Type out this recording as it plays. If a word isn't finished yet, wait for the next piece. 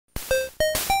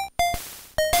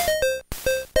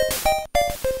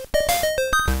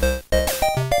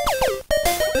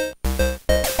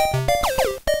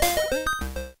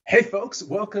folks.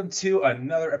 Welcome to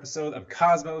another episode of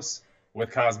Cosmos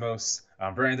with Cosmos.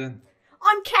 I'm Brandon.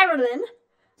 I'm Carolyn.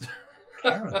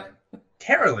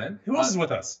 Carolyn? Who else is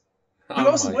with us? Who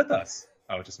else is with us?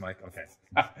 Oh, just Mike? Okay.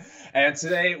 And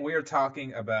today we are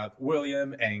talking about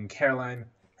William and Caroline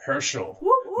Herschel.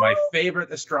 Woo, woo. My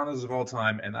favorite astronomers of all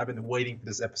time, and I've been waiting for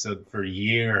this episode for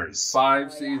years.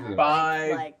 Five seasons.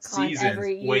 Five seasons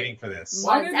waiting for this.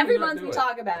 Every month we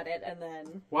talk about it, and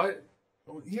then... Why?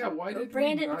 Oh, yeah, why did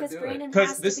Brandon, we not because do Brandon it? has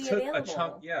Because to this be took available. a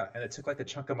chunk, and it took like a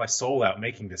chunk of my soul out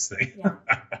making this thing. Yeah.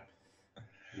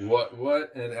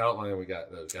 What an outline we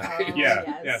got, those guys. Oh,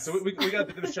 Yeah. yes. So we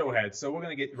got the show ahead. So we're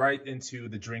gonna get right into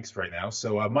the drinks right now.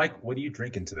 So Mike, what are you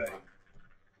drinking today?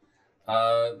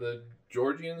 The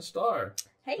Georgian Star.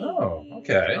 Hey. Oh,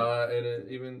 okay. And it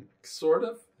even sort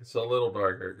of, it's a little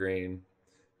darker green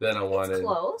than I wanted. It's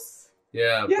close.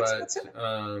 Yeah, Yeah, but that's it.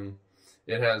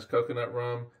 it has coconut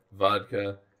rum,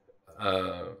 vodka,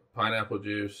 pineapple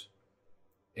juice,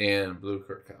 and blue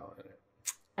curacao in it.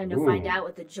 And to Ooh. find out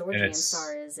what the Georgian it's-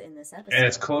 Star is in this episode. And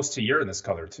it's close to Uranus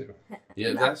color too.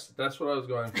 Yeah, No. that's what I was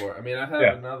going for. I mean, I have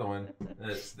Yeah. another one.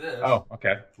 It's this, Oh,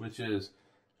 okay. which is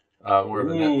more of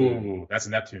a Neptune. Ooh, that's a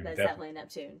Neptune. That's Definitely.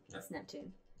 definitely Neptune. It's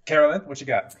Neptune. Carolyn, what you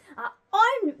got?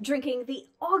 I'm drinking the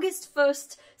August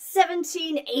 1st,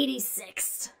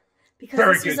 1786. Because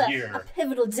Very this was good a year.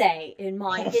 pivotal day in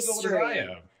my Almost as old as I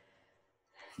history. am.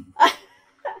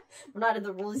 We're not in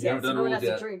the rules You yet, haven't so done no one rules has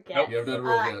to yet. drink yet. Nope, you haven't done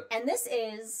rules yet. And this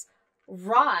is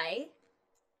rye,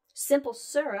 simple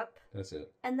syrup, That's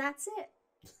it. and that's it.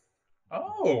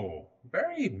 Oh,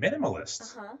 very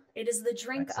minimalist. It is the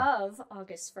drink Excellent. of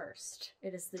August 1st.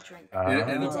 It is the drink.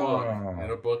 In a book. Oh.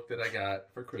 In a book that I got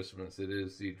for Christmas, it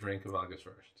is the drink of August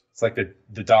 1st. It's like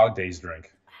the dog days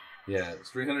drink. Yeah, it's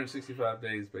 365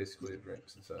 days basically of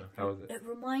drinks. And so, how is it? It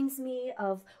reminds me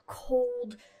of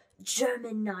cold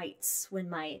German nights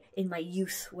when in my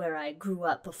youth, where I grew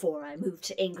up before I moved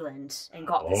to England and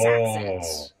got this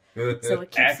accent. So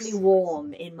it keeps me Excellent.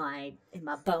 warm in my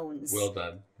bones. Well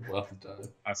done. Well done.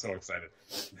 I'm so excited.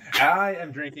 I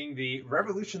am drinking the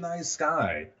Revolutionized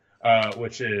Sky,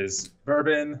 which is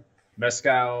bourbon,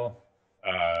 mezcal,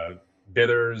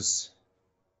 bitters,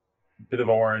 bit of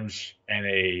orange, and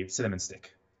a cinnamon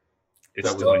stick. It's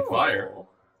That was delicious. on fire.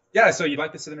 Yeah, so you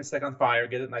light the cinnamon stick on fire,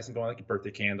 get it nice and going like a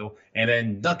birthday candle, and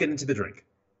then dunk it into the drink.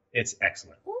 It's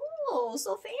excellent. Oh,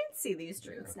 so fancy these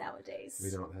drinks nowadays.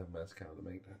 We don't have mezcal to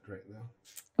make that drink, though.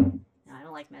 No, I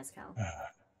don't like mezcal.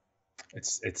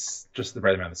 It's just the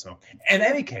right amount of smoke. In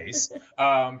any case,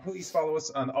 please follow us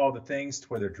on all the things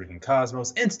Twitter, Drinking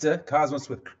Cosmos, Insta, Cosmos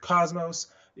with Cosmos.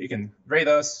 You can rate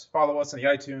us, follow us on the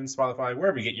iTunes, Spotify,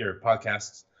 wherever you get your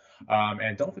podcasts.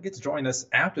 And don't forget to join us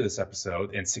after this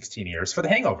episode in 16 years for The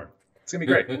Hangover. It's going to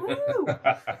be great. Woo!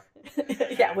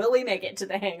 Yeah, will we make it to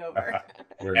the hangover?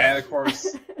 And of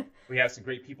course, we have some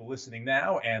great people listening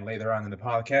now and later on in the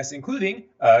podcast, including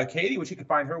Katie, which you can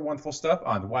find her wonderful stuff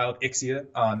on Wildixia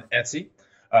on Etsy.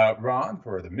 Ron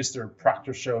for the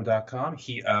MrProctorShow.com,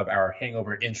 he of our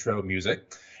Hangover intro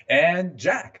music. And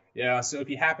Jack. Yeah, so if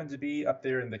you happen to be up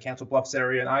there in the Council Bluffs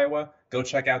area in Iowa, go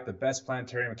check out the best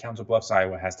planetarium Council Bluffs,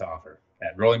 Iowa has to offer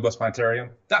at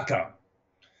rollingbluffsplanetarium.com.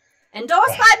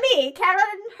 Endorsed by me,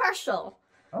 Caroline Herschel.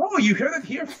 Oh, you heard it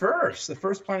here first. The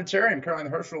first planetarium Caroline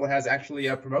Herschel has actually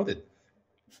promoted.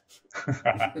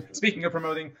 Speaking of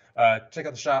promoting, check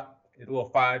out the shop. A little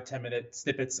 5-10 minute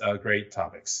snippets of great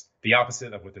topics. The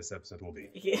opposite of what this episode will be.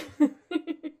 Yeah.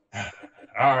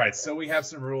 All right, so we have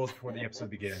some rules before the episode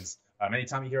begins.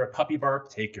 Anytime you hear a puppy bark,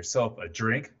 take yourself a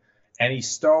drink. Any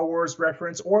Star Wars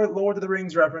reference or Lord of the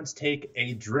Rings reference, take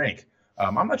a drink.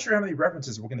 I'm not sure how many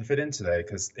references we're going to fit in today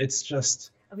because it's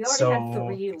just We already so had 3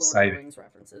 Lord of exciting. the Rings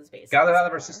references, basically. Got it out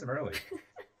of our system early.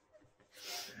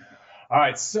 All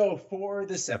right, so for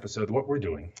this episode, what we're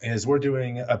doing is we're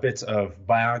doing a bit of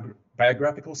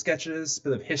biographical sketches, a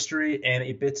bit of history, and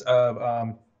a bit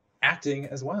of acting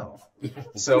as well.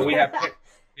 So we have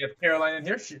Caroline in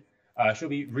here. She'll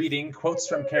be reading quotes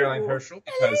from Caroline Herschel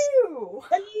because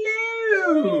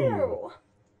Hello!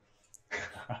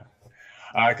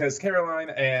 because Caroline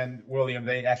and William,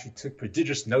 they actually took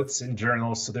prodigious notes in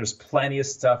journals, so there's plenty of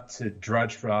stuff to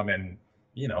drudge from and,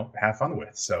 you know, have fun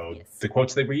with. So Yes. the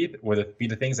quotes they read will be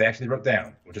the things they actually wrote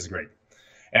down, which is great.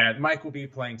 And Mike will be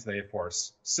playing today, of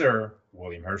course, Sir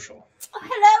William Herschel. Oh,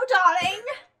 hello, darling!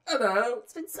 Hello.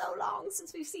 It's been so long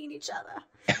since we've seen each other.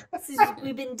 Since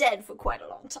we've been dead for quite a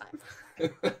long time. We're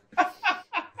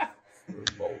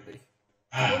moldy.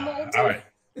 We're moldy. All right.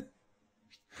 We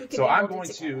could So be I'm molded going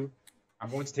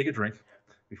together. to take a drink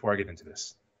before I get into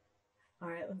this. All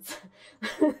right, let's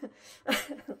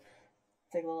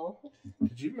take a little.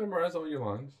 Did you memorize all your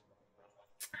lines?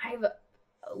 I've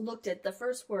looked at the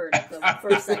first word of the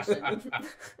first section.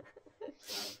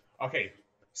 Okay,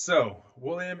 so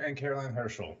William and Caroline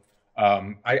Herschel.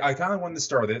 I kind of wanted to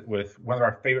start it with one of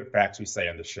our favorite facts we say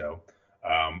on the show,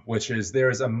 which is there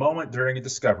is a moment during a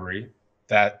discovery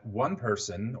that one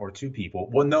person or two people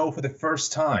will know for the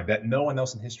first time that no one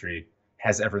else in history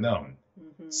has ever known.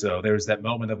 So there's that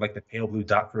moment of like the pale blue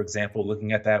dot, for example,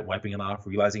 looking at that, wiping it off,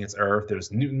 realizing it's Earth.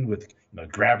 There's Newton with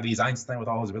gravities, Einstein with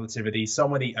all his relativity, so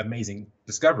many amazing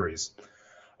discoveries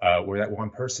where that one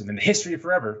person in the history of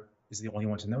forever is the only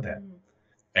one to know that.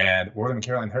 And William and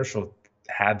Caroline Herschel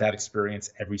had that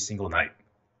experience every single night.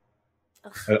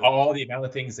 All the amount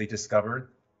of things they discovered,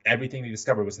 everything they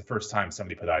discovered was the first time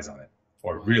somebody put eyes on it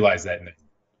or realized that.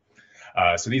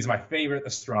 So these are my favorite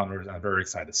astronomers, and I'm very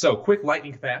excited. So quick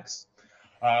lightning facts.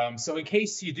 So in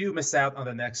case you do miss out on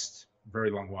the next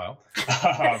very long while.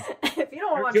 If you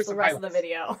don't watch the rest of the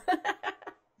video.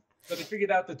 So they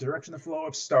figured out the direction of flow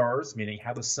of stars, meaning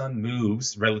how the sun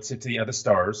moves relative to the other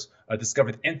stars,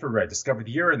 discovered infrared, discovered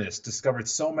Uranus, discovered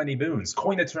so many moons,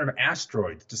 coined the term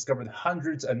asteroid, discovered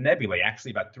hundreds of nebulae,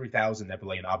 actually about 3,000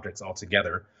 nebulae and objects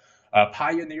altogether,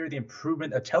 pioneered the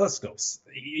improvement of telescopes.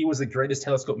 He was the greatest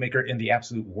telescope maker in the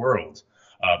absolute world.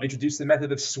 Introduced the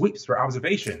method of sweeps for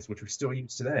observations, which we still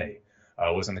use today.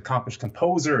 Was an accomplished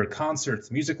composer,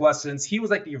 concerts, music lessons. He was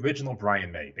like the original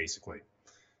Brian May, basically.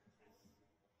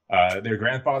 Their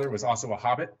grandfather was also a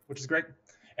hobbit, which is great.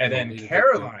 And then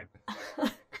Caroline. I'm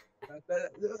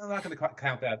not going to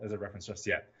count that as a reference just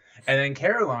yet. And then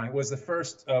Caroline was the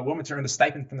first woman to earn the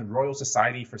stipend from the Royal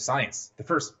Society for Science. The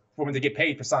first woman to get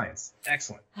paid for science.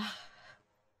 Excellent.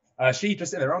 She,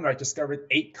 just in her own right, discovered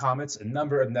 8 comets, a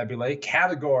number of nebulae,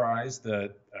 categorized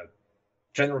the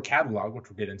general catalog, which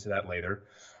we'll get into that later.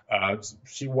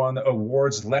 She won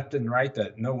awards left and right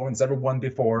that no one's ever won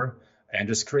before, and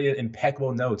just created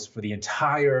impeccable notes for the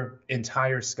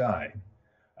entire sky.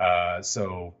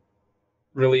 So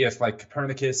really, if like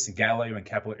Copernicus and Galileo and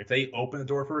Kepler, if they opened the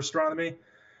door for astronomy,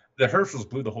 the Herschels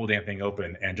blew the whole damn thing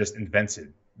open and just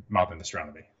invented modern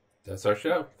astronomy. That's our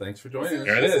show. Thanks for joining us.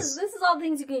 There it is. This is all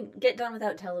things you can get done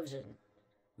without television.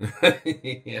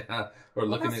 Yeah, or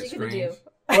looking at screens.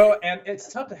 Well, and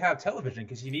it's tough to have television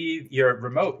because you need your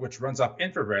remote, which runs off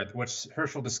infrared, which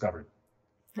Herschel discovered.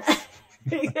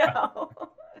 All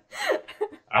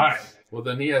right. Well,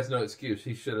 then he has no excuse.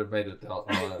 He should have made a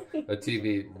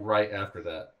TV right after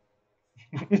that.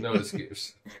 No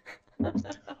excuse.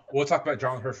 We'll talk about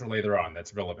John Herschel later on.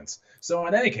 That's relevance. So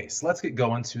in any case, let's get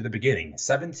going to the beginning.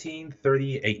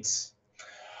 1738.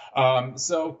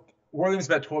 So William's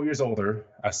about 12 years older,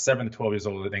 7 to 12 years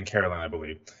older than Caroline, I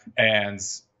believe. And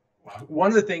one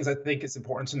of the things I think is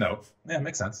important to note,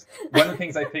 makes sense. One of the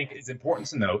things I think is important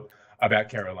to note about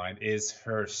Caroline is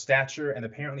her stature and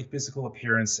apparently physical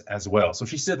appearance as well. So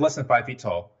she stood less than 5 feet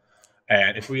tall.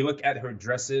 And if we look at her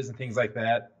dresses and things like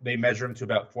that, they measure them to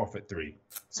about 4'3".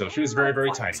 So she was very,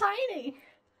 very tiny. Tiny.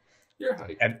 Your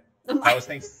height. And that was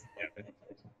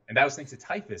thanks to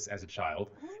typhus as a child.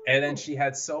 And then she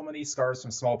had so many scars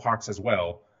from smallpox as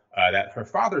well that her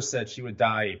father said she would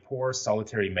die a poor,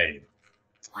 solitary maid.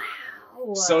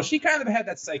 Wow. So she kind of had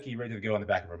that psyche ready to go in the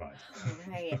back of her mind.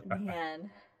 Right, man.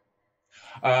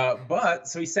 But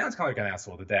so he sounds kind of like an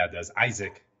asshole. The dad does,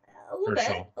 Isaac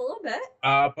Herschel. A little bit.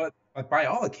 But by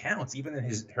all accounts, even in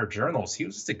her journals, he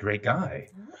was just a great guy.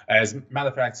 As a matter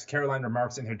of fact, Caroline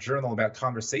remarks in her journal about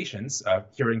conversations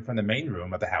hearing from the main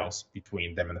room of the house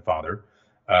between them and the father.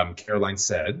 Caroline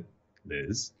said,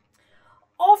 Liz,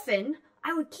 often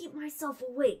I would keep myself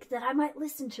awake that I might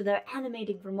listen to their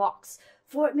animating remarks,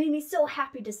 for it made me so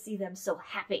happy to see them so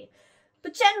happy.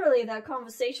 But generally their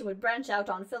conversation would branch out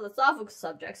on philosophical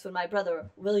subjects when my brother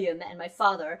William and my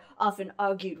father often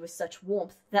argued with such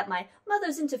warmth that my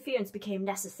mother's interference became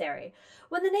necessary.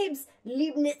 When the names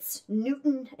Leibniz,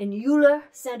 Newton, and Euler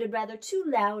sounded rather too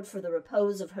loud for the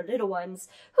repose of her little ones,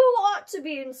 who ought to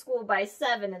be in school by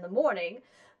 7 in the morning,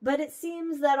 but it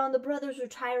seems that on the brothers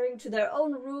retiring to their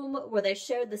own room where they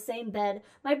shared the same bed,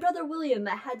 my brother William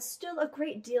had still a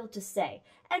great deal to say,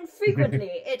 and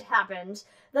frequently it happened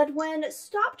that when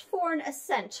stopped for an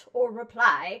assent or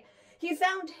reply, he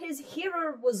found his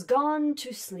hearer was gone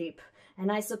to sleep,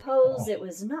 and I suppose it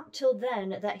was not till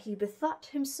then that he bethought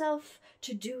himself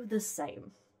to do the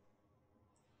same.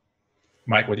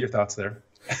 Mike, what are your thoughts there?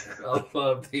 I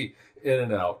love the in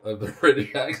and out of the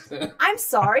British accent. I'm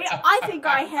sorry, I think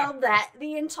I held that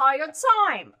the entire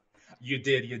time. You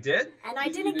did? And I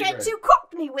didn't did get right. too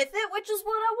cockney with it, which is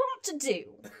what I want to do.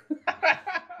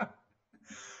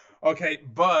 Okay,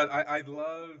 but I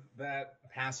love that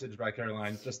passage by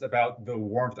Caroline just about the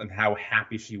warmth and how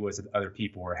happy she was that other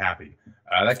people were happy.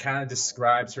 That kind of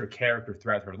describes her character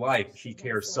throughout her life. She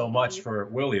cares so much for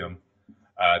William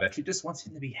that she just wants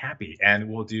him to be happy and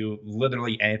will do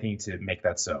literally anything to make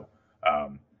that so.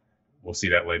 We'll see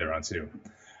that later on too.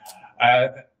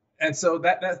 And so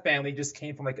that family just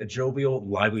came from like a jovial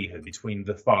livelihood between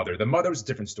the father. The mother was a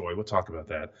different story. We'll talk about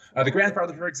that. The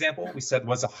grandfather, for example, we said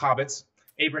was a hobbit.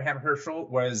 Abraham Herschel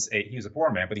he was a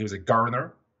poor man, but he was a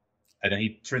gardener. And then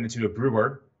he turned into a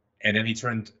brewer. And then he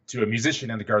turned to a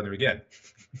musician and a gardener again.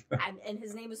 And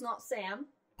his name is not Sam.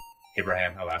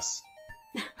 Abraham, alas.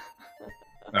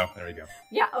 No, there we go.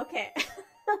 Yeah, okay.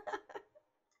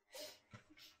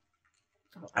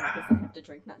 I guess I have to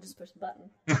drink, not just push the button.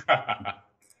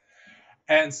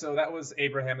 And so that was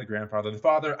Abraham, the grandfather. The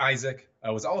father, Isaac,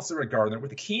 was also a gardener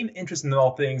with a keen interest in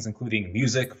all things, including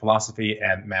music, philosophy,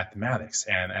 and mathematics.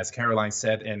 And as Caroline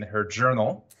said in her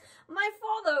journal, my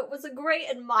father was a great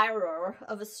admirer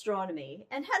of astronomy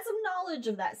and had some knowledge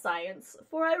of that science,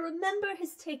 for I remember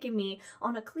his taking me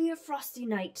on a clear frosty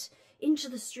night into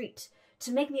the street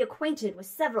to make me acquainted with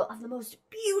several of the most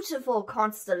beautiful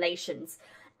constellations,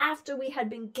 after we had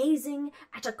been gazing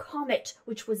at a comet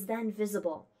which was then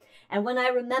visible. And when I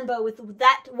remember with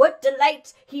that what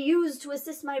delight he used to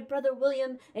assist my brother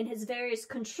William in his various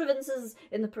contrivances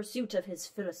in the pursuit of his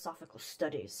philosophical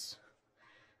studies.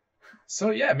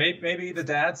 So yeah, maybe the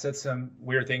dad said some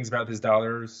weird things about his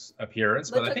daughter's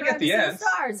appearance, but I think at the end, the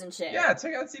stars and shit. Yeah,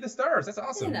 take out to see the stars. That's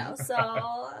awesome. You know, so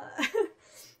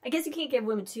I guess you can't give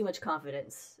women too much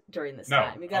confidence during this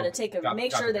time. You got to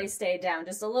make sure they stay down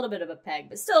just a little bit of a peg,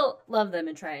 but still love them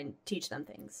and try and teach them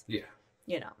things. Yeah,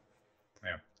 you know.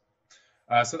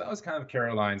 Yeah. So that was kind of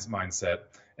Caroline's mindset.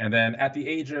 And then at the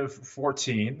age of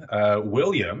 14,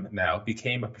 William now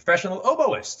became a professional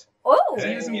oboist. Oh!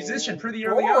 He was a musician pretty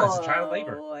early on as a child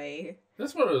labor.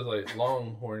 This one was like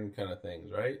longhorn kind of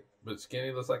things, right? But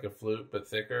skinny, looks like a flute, but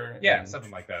thicker. Yeah, something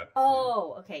like that.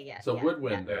 Oh, okay, yeah. It's a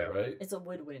woodwind there, right? It's a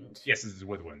woodwind. Yes, it's a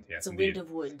woodwind. Yes, it's a wind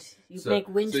of wood. You make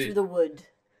wind through the wood.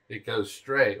 It goes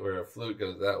straight, where a flute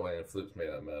goes that way, and a flute's made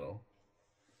out of metal.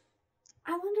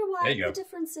 I wonder why the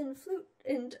difference in flute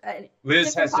and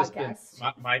Liz has just been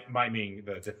miming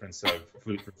the difference of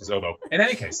flute versus oboe. In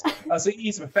any case, so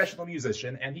he's a professional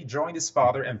musician, and he joined his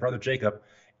father and brother Jacob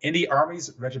in the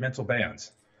Army's regimental band.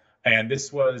 And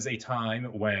this was a time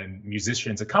when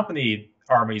musicians accompanied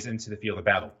armies into the field of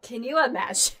battle. Can you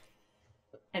imagine?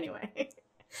 Anyway.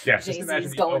 Yeah, just imagine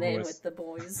Jay-Z's going in with the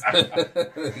boys.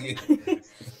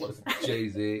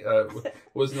 Jay-Z.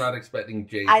 Was not expecting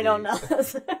Jay-Z. I don't know.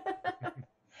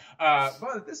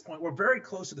 But at this point, we're very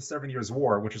close to the 7 Years'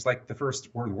 War, which is like the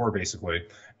First World War, basically.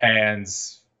 And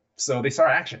so they saw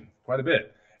action quite a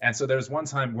bit. And so there's one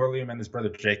time William and his brother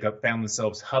Jacob found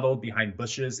themselves huddled behind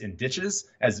bushes in ditches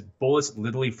as bullets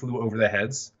literally flew over their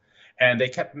heads. And they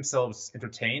kept themselves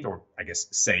entertained, or I guess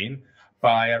sane,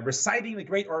 by reciting the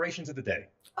great orations of the day.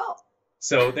 Oh.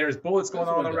 So there's bullets going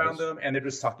on around them, and they're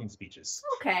just talking speeches.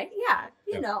 Okay, yeah.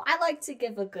 You know, I like to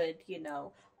give a good,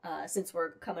 since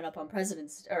we're coming up on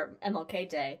President's or MLK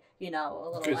Day, a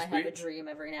little I have a dream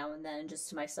every now and then just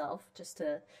to myself, just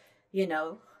to,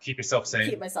 keep yourself sane.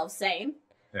 Keep myself sane.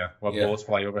 Yeah, while bullets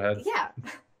fly overhead. Yeah.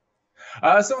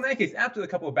 So in that case, after a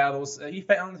couple of battles, he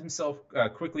found himself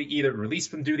quickly either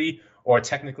released from duty or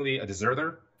technically a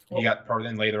deserter. He got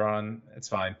pardoned later on. It's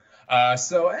fine.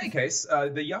 So in any case,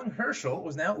 the young Herschel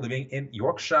was now living in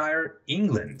Yorkshire,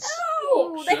 England.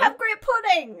 Oh, they have great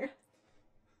pudding.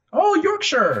 Oh,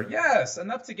 Yorkshire. Yes.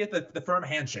 Enough to get the firm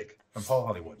handshake from Paul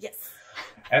Hollywood. Yes.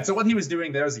 And so what he was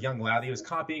doing there as a young lad, he was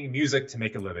copying music to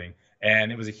make a living.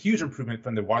 And it was a huge improvement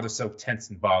from the water-soaked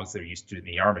tents and bogs they were used to in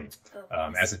the army.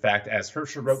 As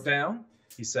Herschel wrote down,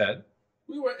 he said,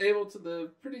 "We were able to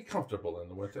live pretty comfortable in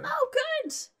the winter." Oh,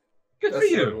 good. Good for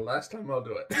you. The last time I'll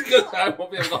do it. Because I won't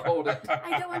be able to hold it.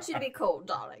 I don't want you to be cold,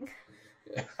 darling.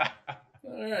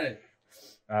 All right.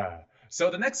 So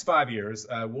the next 5 years,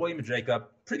 William and Jacob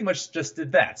pretty much just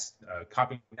did that,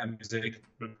 copying music,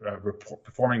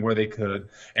 performing where they could.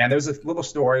 And there's a little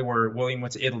story where William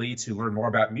went to Italy to learn more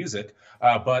about music,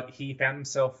 but he found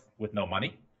himself with no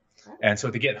money. And so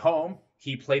to get home,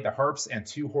 he played the harps and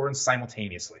two horns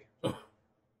simultaneously.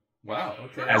 Wow,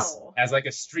 okay. As like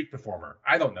a street performer.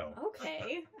 I don't know.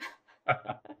 Okay.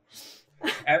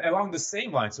 And along the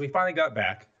same line, so he finally got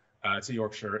back to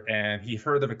Yorkshire, and he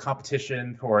heard of a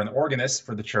competition for an organist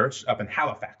for the church up in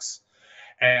Halifax.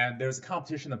 And there was a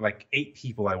competition of like 8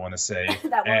 people, I want to say.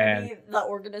 That would be the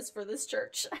organist for this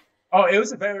church. Oh, it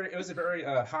was a very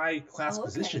high class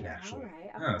position, actually.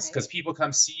 All right. Because people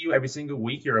come see you every single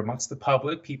week. You're amongst the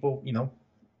public. People,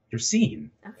 you're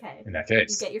seen. Okay. In that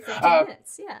case, you get your 15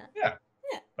 minutes. Yeah.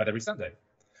 But every Sunday.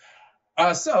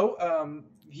 So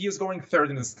he was going third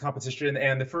in this competition,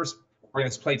 and the first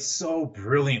organist played so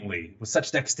brilliantly with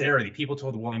such dexterity. People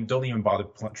told William, "Don't even bother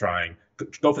trying.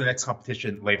 Go for the next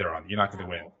competition later on. You're not going to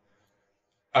win."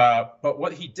 But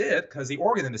what he did, because the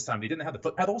organ in this time, they didn't have the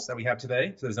foot pedals that we have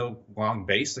today, so there's no long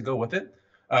bass to go with it.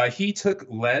 He took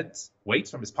lead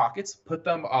weights from his pockets, put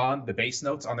them on the bass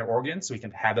notes on their organ so he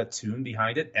can have that tune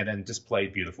behind it, and then just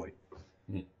played beautifully.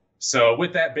 Mm. So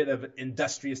with that bit of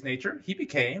industrious nature, he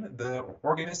became the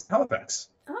organist in Halifax.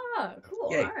 Oh,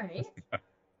 cool. Yay. All right.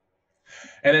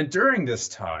 And then during this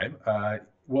time,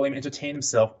 William entertained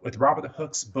himself with Robert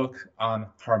Hooke's book on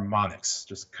harmonics.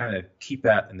 Just kind of keep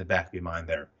that in the back of your mind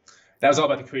there. That was all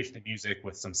about the creation of music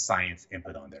with some science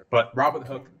input on there. But Robert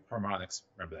Hooke, harmonics,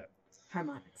 remember that.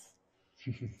 Harmonics.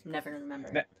 I'm never going to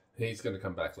remember. He's going to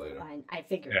come back later. I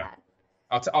figured that.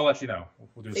 I'll let you know.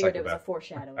 We'll do a figured cycle it was back. a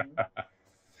foreshadowing.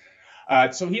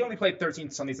 So he only played 13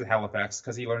 Sundays at Halifax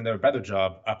because he learned a better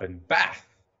job up in Bath.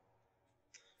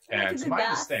 And to my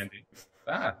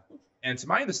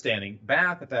understanding,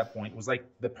 Bath at that point was like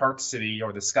the Park City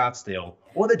or the Scottsdale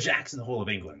or the Jackson Hole of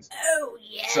England. Oh,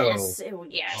 yes. Yes. It was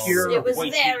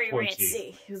very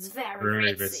ritzy. It was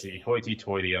very ritzy.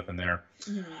 Hoity-toity up in there.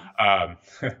 Mm.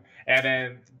 And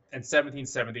then in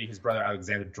 1770, his brother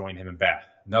Alexander joined him in Bath.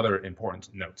 Another important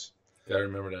note. Gotta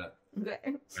remember that.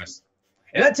 Okay. Yes.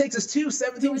 And that takes us to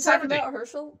 1770. Did we talk about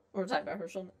Herschel? Or talk about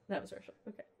Herschel? That was Herschel.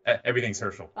 Okay. Everything's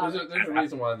Herschel. There's a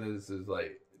reason why this is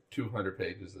like 200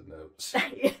 pages of notes.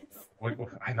 Yes.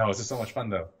 I know, it's just so much fun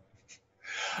though.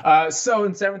 So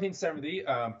in 1770,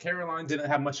 Caroline didn't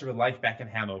have much of a life back in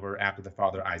Hanover after the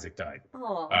father Isaac died.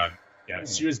 Oh.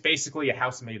 She was basically a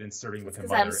housemaid and serving with her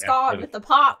mother. Because I'm scarred with the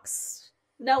pox.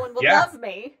 No one will love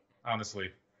me.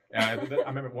 Honestly. I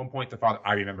remember at one point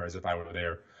I remember as if I were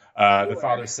there. The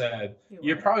father said,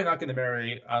 "You're probably not going to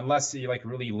marry unless you're like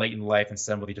really late in life and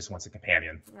somebody just wants a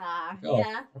companion."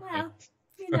 Yeah. Well,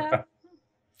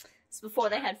 it's before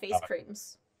they had face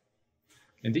creams.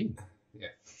 Indeed. Yeah.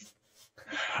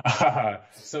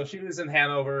 So she was in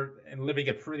Hanover and living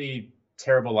a pretty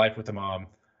terrible life with the mom,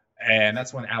 and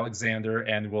that's when Alexander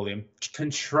and William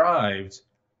contrived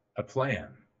a plan,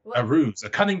 a ruse, a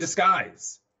cunning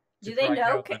disguise. Do they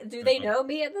know? Do they know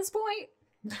me at this point?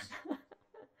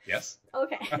 Yes.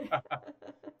 Okay.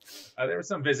 There were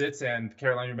some visits, and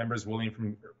Caroline remembers William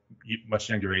from much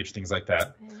younger age, things like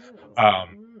that.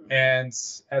 And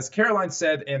as Caroline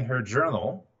said in her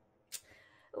journal,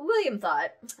 William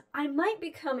thought, I might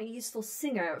become a useful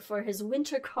singer for his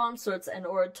winter concerts and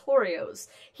oratorios.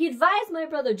 He advised my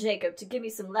brother Jacob to give me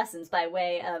some lessons by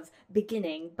way of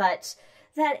beginning, but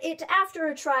that after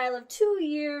a trial of 2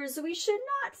 years, we should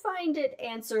not find it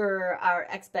answer our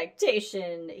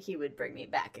expectation, he would bring me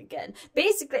back again.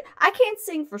 Basically, I can't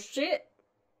sing for shit.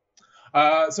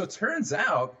 So it turns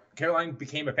out Caroline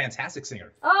became a fantastic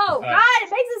singer. Oh God, it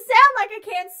makes it sound like I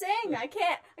can't sing. I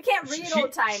can't read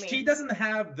old timey. She doesn't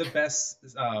have the best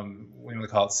what do you want to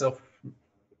call it?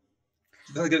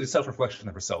 Doesn't get a self-reflection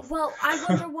of herself. Well, I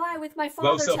wonder why, with my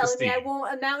father telling me I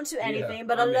won't amount to anything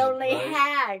but a lonely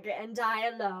hag and die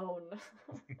alone.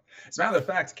 As a matter of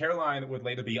fact, Caroline would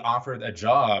later be offered a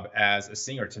job as a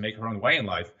singer to make her own way in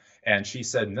life, and she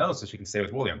said no so she can stay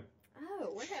with William.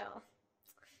 Oh, wow.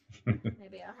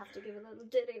 Maybe I'll have to give a little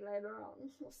ditty later on.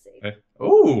 We'll see.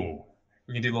 Ooh.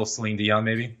 We can do a little Celine Dion,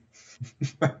 maybe.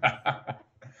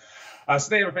 So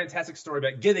they have a fantastic story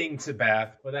about getting to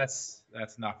Bath, but that's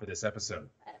not for this episode.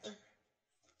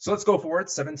 So let's go forward,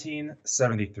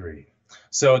 1773.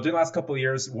 So during the last couple of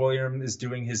years, William is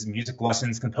doing his music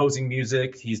lessons, composing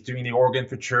music. He's doing the organ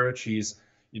for church. He's,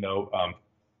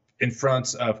 in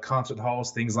front of concert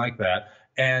halls, things like that.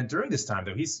 And during this time,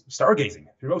 though, he's stargazing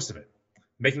through most of it,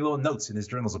 making little notes in his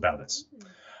journals about it.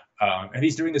 And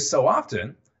he's doing this so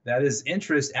often that his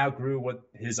interest outgrew what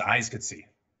his eyes could see.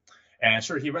 And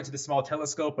sure, he rented a small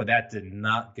telescope, but that did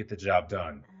not get the job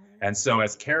done. And so,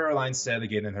 as Caroline said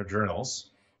again in her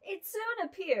journals, it soon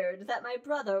appeared that my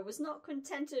brother was not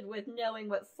contented with knowing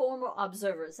what former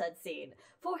observers had seen,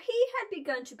 for he had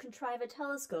begun to contrive a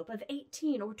telescope of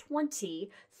 18 or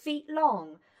 20 feet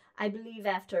long, I believe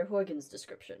after Huygens'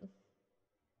 description.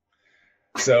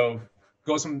 So,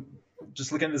 goes from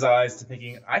just looking at his eyes to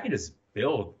thinking, I can just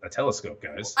build a telescope,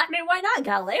 guys. I mean, why not?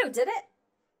 Galileo did it.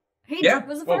 He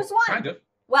was the first one. Kind of.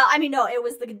 Well, I mean, no, it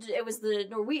was the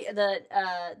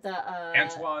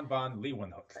Antoine von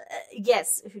Leeuwenhoek.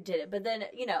 Yes, who did it. But then,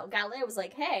 Galileo was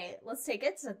like, hey, let's take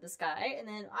it to the sky, and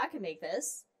then I can make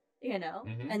this,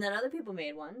 Mm-hmm. And then other people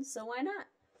made one, so why not?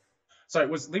 Sorry,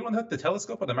 was Leeuwenhoek the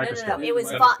telescope or the microscope? No, it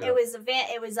was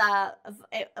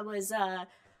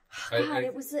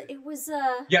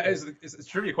Yeah, it's a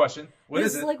trivia question. What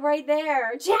is it? Like right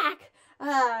there. Jack,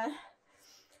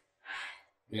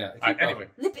 Yeah. Anyway,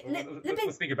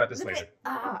 let's think about this later.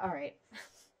 All right.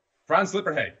 Franz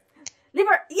Lippershey.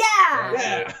 Yeah!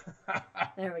 Yeah!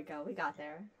 There we go. We got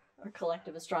there. Our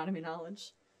collective astronomy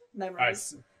knowledge. All right,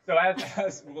 Memories. so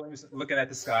as William's looking at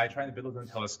the sky, trying to build his own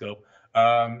telescope,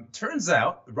 turns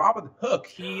out Robert Hooke,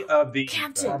 he of the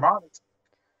harmonics,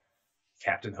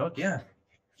 Captain Hooke, yeah,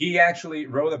 he actually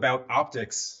wrote about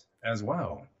optics as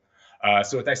well.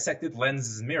 So it dissected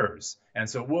lenses and mirrors, and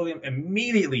so William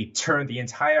immediately turned the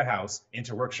entire house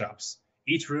into workshops.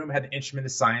 Each room had an instrument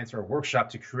of science or a workshop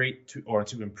to create or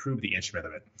to improve the instrument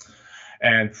of it.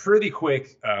 And pretty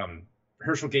quick,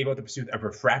 Herschel gave up the pursuit of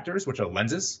refractors, which are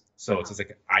lenses. So it's just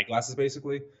like eyeglasses,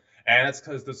 basically. And that's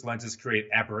because those lenses create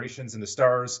aberrations in the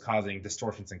stars, causing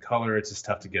distortions in color. It's just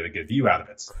tough to get a good view out of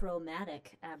it.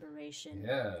 Chromatic aberration.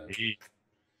 Yeah.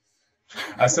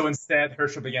 So instead,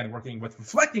 Herschel began working with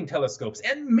reflecting telescopes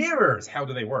and mirrors. How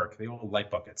do they work? They will light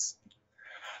buckets.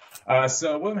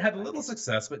 So William had a little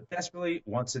success, but desperately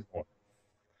wanted more.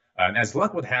 And as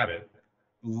luck would have it,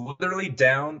 literally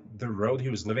down the road he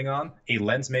was living on, a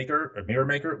lens maker, a mirror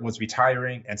maker, was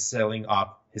retiring and selling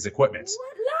off his equipment.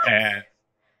 What luck?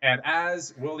 And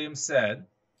as William said,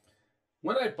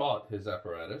 when I bought his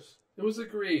apparatus, it was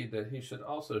agreed that he should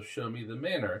also show me the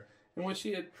manner in which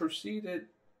he had proceeded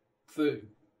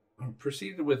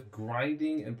with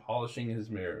grinding and polishing his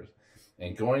mirrors.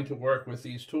 And going to work with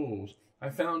these tools, I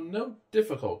found no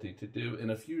difficulty to do in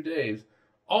a few days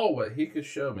all what he could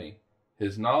show me,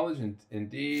 his knowledge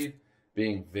indeed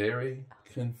being very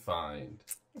confined.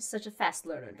 You're such a fast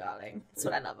learner, darling. That's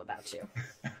what I love about you.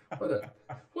 What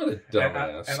a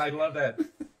dumbass. And I love that,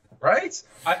 right?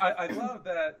 I love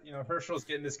that, Herschel's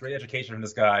getting this great education from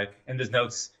this guy, and his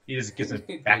notes, he just gives him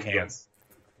backhands.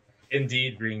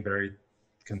 Indeed, being very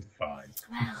confined.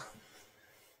 Well,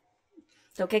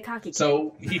 don't get cocky.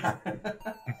 So he...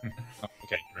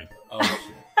 Okay, great. Oh,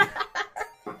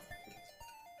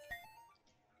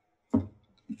 shit.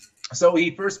 So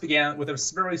he first began with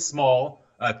a very small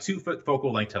 2-foot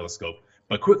focal length telescope,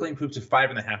 but quickly improved to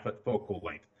 5.5-foot focal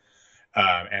length.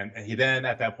 And he then,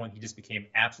 at that point, he just became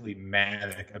absolutely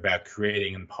manic about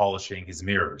creating and polishing his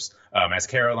mirrors. As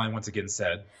Caroline once again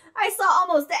said, I saw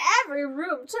almost every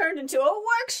room turned into a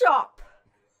workshop.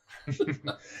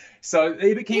 So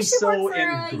they became so work for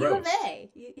engrossed. U of A.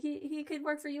 He could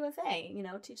work for U of A.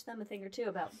 Teach them a thing or two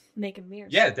about making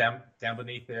mirrors. Yeah, down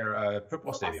beneath their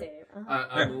football stadium.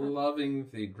 I'm loving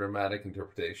the dramatic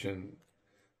interpretation.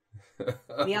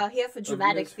 We are here for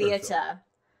dramatic theater.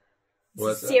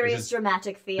 What's Serious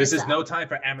dramatic theater. This is no time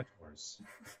for amateurs.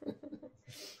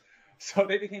 So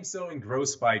they became so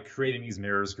engrossed by creating these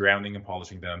mirrors, grounding and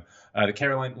polishing them, that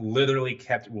Caroline literally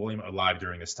kept William alive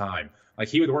during this time. Like,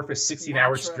 he would work for 16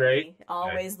 hours straight.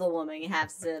 Always the woman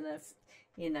has to,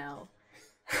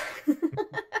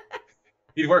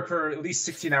 He'd work for at least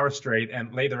 16 hours straight,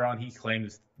 and later on he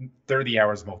claimed 30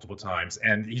 hours multiple times,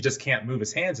 and he just can't move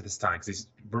his hands at this time because he's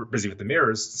busy with the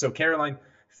mirrors. So Caroline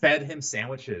fed him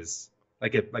sandwiches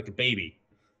like a baby,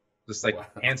 just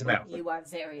hands him out. You are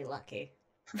very lucky.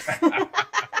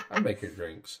 I make her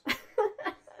drinks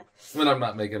when I'm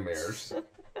not making mirrors.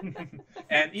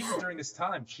 And even during this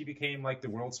time, she became like the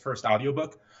world's first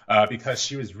audiobook because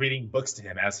she was reading books to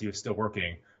him as he was still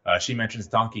working. She mentions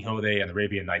Don Quixote and the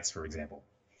Arabian Nights, for example.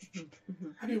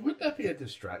 I mean, wouldn't that be a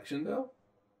distraction, though?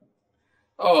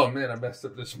 Oh, man, I messed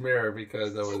up this mirror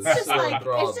because I was so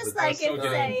enthralled. It's just like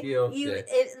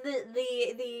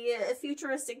the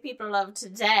futuristic people of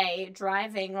today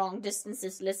driving long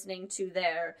distances listening to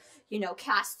their,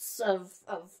 casts of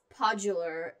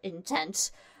podular intent,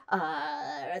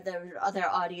 their other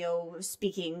audio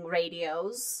speaking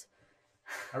radios.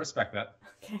 I respect that.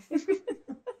 Okay.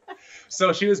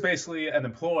 So she was basically an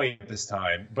employee at this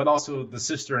time, but also the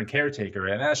sister and caretaker,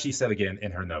 and as she said again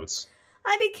in her notes,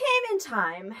 I became in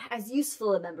time as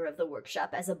useful a member of the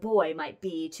workshop as a boy might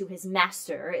be to his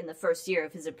master in the first year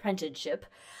of his apprenticeship.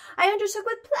 I undertook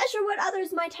with pleasure what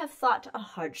others might have thought a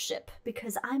hardship,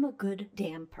 because I'm a good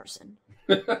damn person.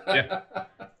 Yeah.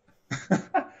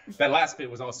 That last bit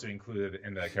was also included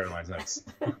in Caroline's notes.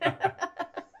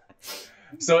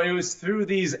 So it was through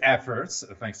these efforts,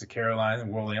 thanks to Caroline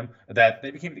and William, that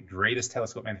they became the greatest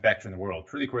telescope manufacturer in the world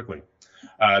pretty quickly.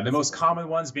 The most common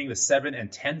ones being the 7- and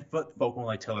 10-foot focal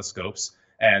length telescopes.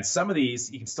 And some of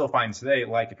these you can still find today,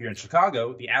 like if you're in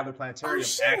Chicago, the Adler Planetarium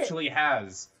actually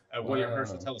has a William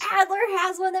Herschel telescope. Adler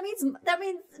has one. That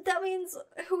means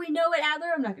who we know at Adler.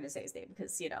 I'm not going to say his name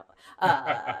because he gets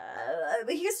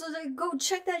to go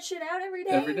check that shit out every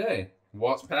day. Every day,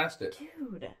 walks past it.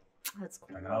 Dude, that's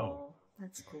cool. I know.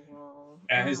 That's cool.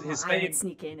 And his I would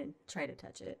sneak in and try to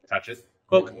touch it. Touch it.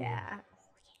 Well, yeah.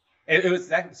 It was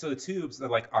that, so the tubes are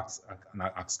like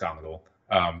not octagonal.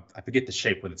 I forget the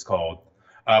shape what it's called,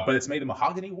 but it's made of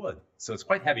mahogany wood, so it's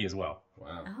quite heavy as well.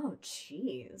 Wow. Oh,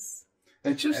 jeez.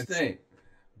 And just think,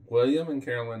 William and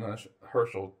Caroline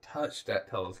Herschel touched that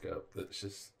telescope. That's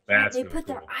They really put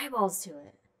cool. their eyeballs to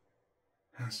it.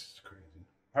 That's just crazy.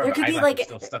 There could be Eyelash like is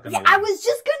still stuck in yeah, the I lens. was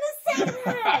just gonna say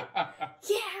that.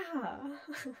 Yeah.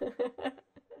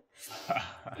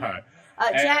 All right.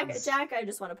 Jack, I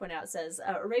just want to point out, says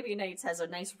Arabian Nights has a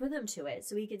nice rhythm to it,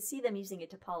 so we could see them using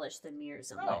it to polish the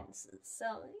mirrors and lenses. So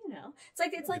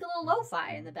it's like a little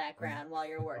lo-fi in the background while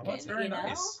you're working. That's very you know?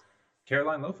 nice.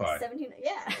 Caroline Lo-Fi. 17,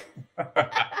 yeah.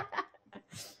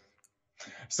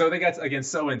 So they got, again,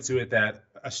 so into it that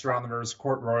astronomers,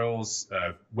 court royals,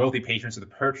 wealthy patrons of the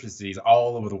purchased these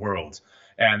all over the world.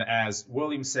 And as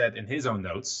William said in his own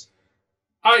notes,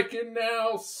 I can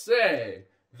now say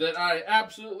that I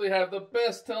absolutely have the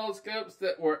best telescopes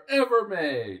that were ever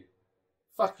made.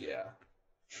 Fuck yeah.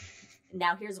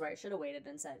 Now here's where I should have waited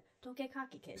and said, don't get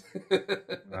cocky, kid.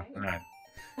 Right? all right.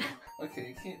 Okay,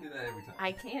 you can't do that every time.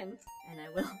 I can, and I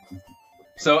will.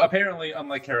 So apparently,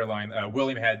 unlike Caroline,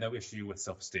 William had no issue with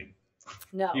self-esteem.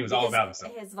 No. He was all about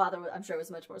himself. His father, I'm sure, was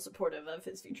much more supportive of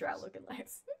his future outlook in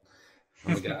life.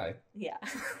 I'm a guy. Yeah.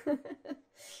 All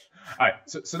right,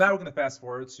 so now we're going to fast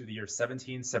forward to the year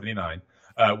 1779.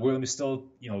 William is still,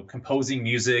 composing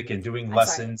music and doing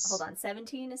lessons. Sorry, hold on,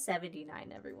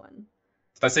 1779, everyone.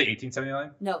 Did I say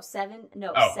 1879? No, okay.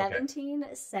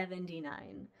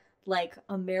 1779. Like,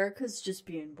 America's just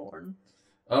being born.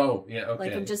 Oh, yeah, okay.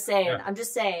 Like, I'm just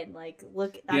saying, like,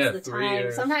 look, that's the 3 time.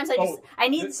 years. Sometimes I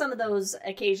need some of those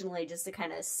occasionally just to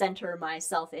kind of center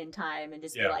myself in time and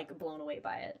just be, like, blown away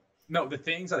by it. No, the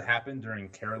things that happened during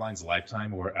Caroline's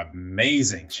lifetime were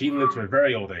amazing. She lived to a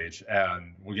very old age,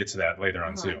 and we'll get to that later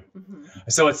on, too. Mm-hmm.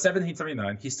 So at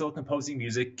 1779, he's still composing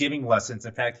music, giving lessons.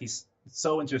 In fact, he's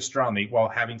so into astronomy while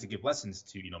having to give lessons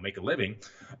to, make a living.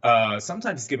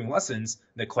 Sometimes he's giving lessons,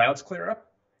 the clouds clear up,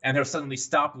 and he'll suddenly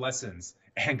stop lessons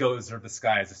and go observe the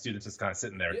sky as the students just kind of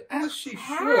sitting there. As she should.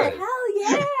 Hell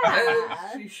yeah!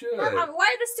 As she should. Why are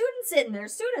the students sitting there?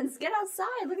 Students, get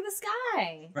outside. Look at the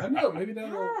sky. I know. Maybe that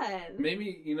will. God.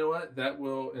 Maybe, you know what? That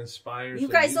will inspire. You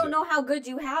guys don't know how good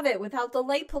you have it without the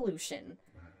light pollution.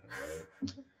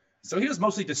 So he was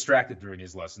mostly distracted during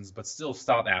his lessons, but still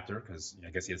sought after, because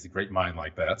I guess he has a great mind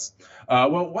like that.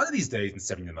 Well, one of these days in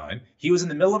 79, he was in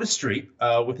the middle of a street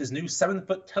with his new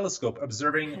 7-foot telescope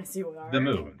observing the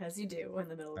moon. As you do in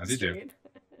the middle of As the you do. street.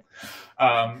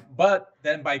 But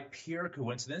then by pure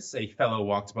coincidence, a fellow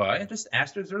walked by and just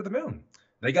asked to observe the moon.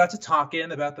 They got to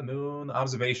talking about the moon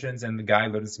observations, and the guy,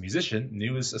 this musician,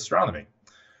 knew his astronomy.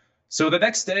 So the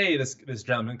next day, this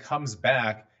gentleman comes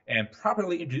back and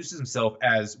properly introduces himself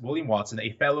as William Watson,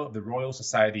 a fellow of the Royal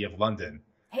Society of London,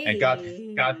 and got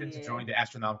him to join the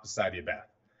Astronomical Society of Bath.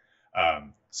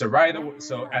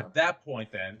 So at that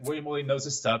point, then William knows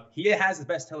his stuff. He has the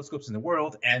best telescopes in the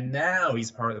world, and now he's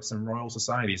part of some royal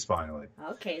societies. Finally,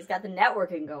 okay, he's got the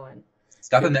networking going. He's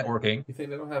got the networking. You think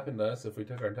that'll happen to us if we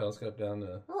took our telescope down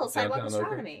to A little sidewalk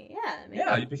astronomy, yeah. Maybe.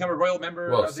 Yeah, you become a royal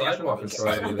member. Well, of the sidewalk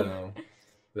Astronomical astronomy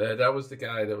though. That was the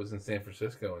guy that was in San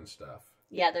Francisco and stuff.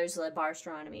 Yeah, there's like bar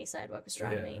astronomy, sidewalk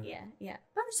astronomy. Yeah.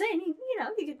 But I'm saying, you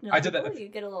get to know I did that. people, you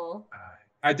get a little.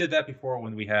 I did that before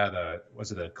when we had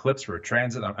was it a eclipse for a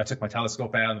transit? I took my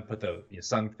telescope out and put the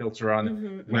sun filter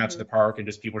on. Went out to the park and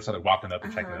just people started walking up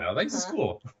and checking it out. Like, this is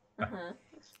cool.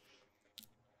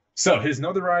 So his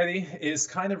notoriety is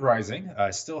kind of rising.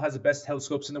 Still has the best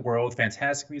telescopes in the world.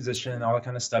 Fantastic musician, all that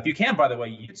kind of stuff. You can, by the way,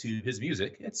 YouTube his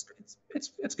music. It's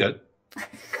good.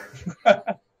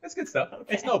 It's good stuff.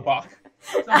 Okay. It's no Bach.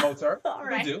 It's no Mozart. All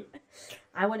right. Do.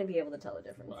 I wouldn't be able to tell the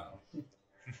difference. Wow.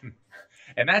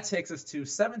 And that takes us to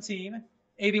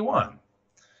 1781.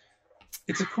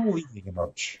 It's a cool evening in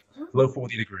March. Low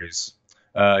 40 degrees.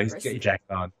 He's got your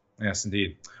jacket on. Yes,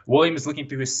 indeed. William is looking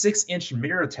through his 6-inch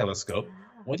mirror telescope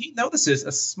when he notices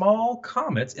a small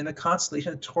comet in the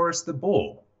constellation of Taurus the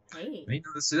Bull. Hey. And he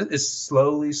notices it is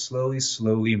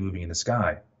slowly moving in the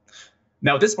sky.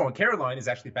 Now, at this point, Caroline is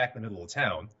actually back in the middle of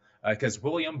town because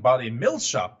William bought a mill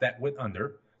shop that went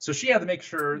under. So she had to make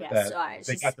sure that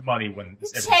they got the money when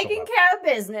taking care of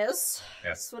business.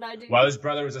 Yes. That's what I do. While his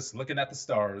brother was just looking at the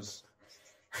stars.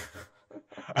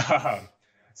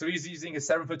 So he's using his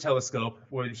 7-foot telescope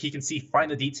where he can see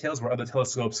finer details where other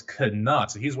telescopes could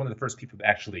not. So he's one of the first people to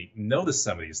actually notice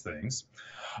some of these things.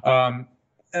 And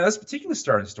this particular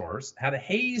star in stars had a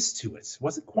haze to it. It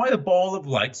wasn't quite a ball of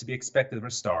light to be expected of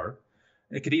a star.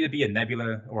 It could either be a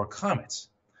nebula or a comet.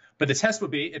 But the test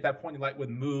would be if that pointing light would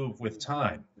move with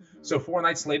time. So 4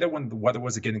 nights later, when the weather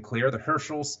was getting clear, the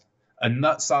Herschels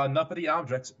saw enough of the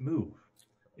object move.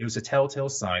 It was a telltale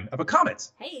sign of a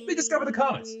comet. Hey. We discovered the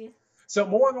comet. So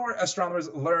more and more astronomers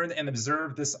learned and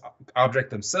observed this object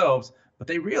themselves, but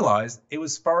they realized it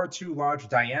was far too large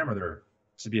diameter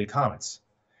to be a comet.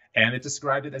 And it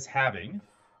described it as having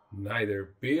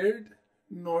neither beard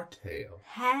nor tail.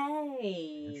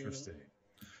 Hey. Interesting.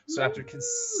 So after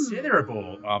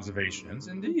considerable observations,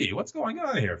 indeed, what's going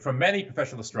on here? From many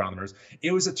professional astronomers,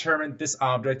 it was determined this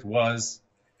object was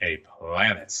a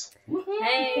planet.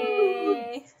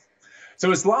 Hey.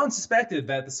 So it's long suspected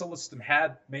that the solar system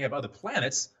may have other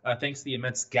planets, thanks to the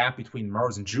immense gap between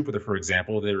Mars and Jupiter, for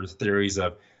example. There's theories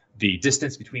of the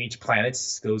distance between each planet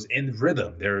goes in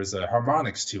rhythm. There's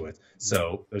harmonics to it.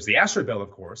 So there's the asteroid belt,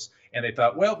 of course. And they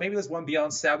thought, well, maybe there's one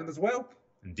beyond Saturn as well.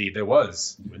 Indeed, there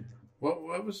was.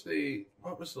 What was the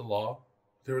law?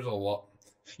 There was a law.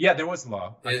 Yeah, there was a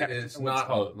law. It's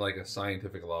not like a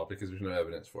scientific law because there's no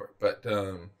evidence for it, but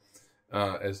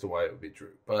as to why it would be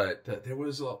true. But there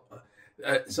was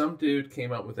some dude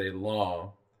came up with a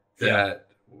law that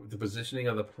the positioning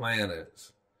of the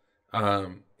planets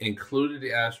included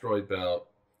the asteroid belt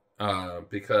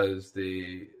because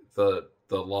the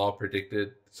law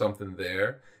predicted something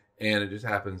there, and it just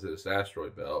happens that it's the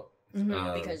asteroid belt.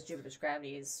 Because Jupiter's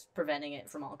gravity is preventing it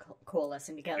from all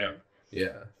coalescing together.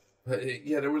 Yeah.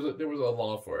 There was a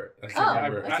law for it. I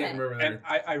can't remember. And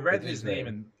I read his name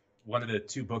in one of the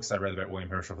 2 books I read about William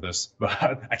Herschel for this, but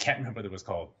I can't remember what it was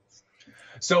called.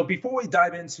 So before we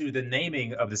dive into the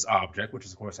naming of this object, which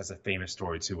of course has a famous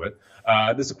story to it,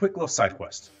 there's a quick little side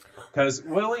quest. Because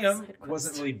William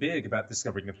wasn't really big about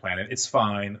discovering the planet. It's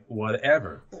fine,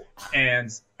 whatever.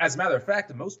 And as a matter of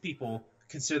fact, most people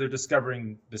consider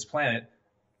discovering this planet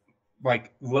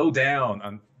like low down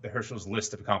on the Herschel's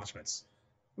list of accomplishments.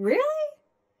 Really?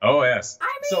 Oh, yes.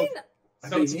 I mean,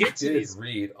 So to did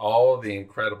read all the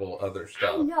incredible other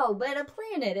stuff. I know, but a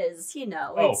planet is,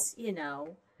 it's,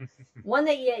 one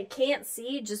that you can't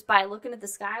see just by looking at the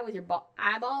sky with your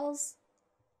eyeballs.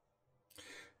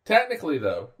 Technically,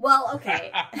 though. Well,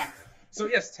 okay. So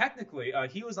yes, technically,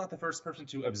 he was not the first person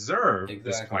to observe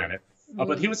this planet,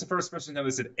 but he was the first person to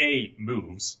notice that A,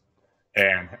 moves,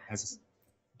 and has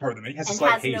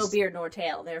no beard nor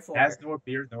tail, therefore. Has no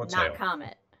beard nor tail. Not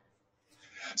comet.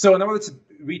 So in order to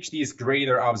reach these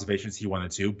greater observations he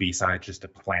wanted to, besides just the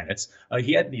planets,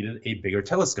 he had needed a bigger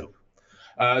telescope.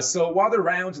 So while the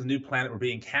rounds of the new planet were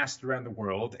being cast around the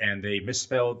world, and they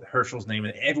misspelled Herschel's name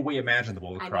in every way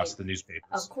imaginable across the newspapers.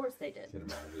 Of course they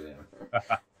did.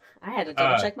 I had to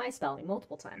double check my spelling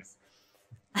multiple times.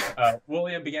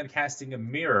 William began casting a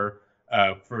mirror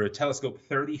for a telescope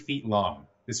 30 feet long.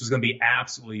 This was going to be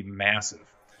absolutely massive.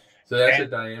 So that's a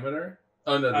diameter?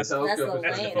 Oh, no, the telescope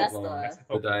is 30 feet long.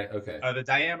 The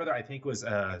diameter, I think, was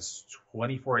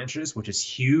 24 inches, which is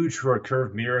huge for a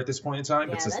curved mirror at this point in time.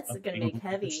 Yeah, that's going to be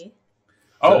heavy.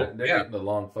 So they're getting the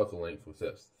long focal length with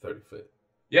this, 30 foot.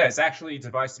 Yeah, it's actually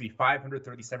devised to be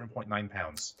 537.9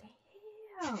 pounds.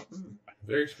 Damn.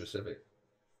 Very specific.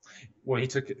 Well, he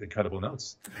took incredible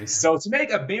notes. So to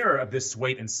make a mirror of this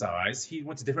weight and size, he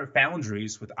went to different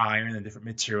foundries with iron and different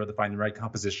material to find the right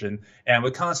composition, and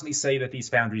would constantly say that these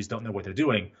foundries don't know what they're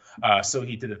doing. So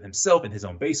he did it himself in his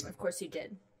own basement. Of course you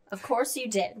did. Of course you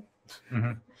did.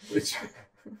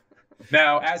 Mm-hmm.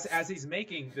 Now, as he's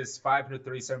making this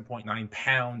 537.9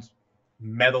 pound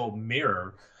metal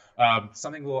mirror,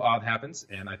 something a little odd happens,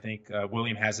 and I think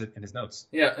William has it in his notes.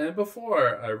 Yeah, and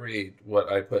before I read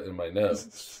what I put in my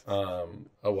notes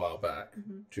a while back,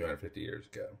 250 years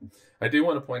ago, I do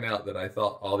want to point out that I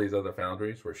thought all these other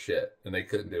foundries were shit, and they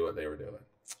couldn't do what they were doing.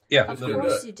 Yeah, of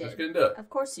course you did. Just couldn't do it. Of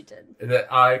course you did. And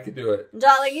that I could do it.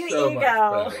 Darling, your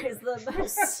ego is the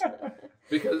best.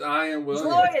 Because I am William.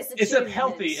 Glorious it's a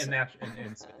healthy and natural.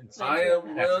 I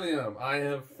am William. I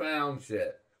have found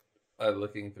shit by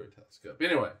looking through a telescope.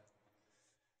 Anyway.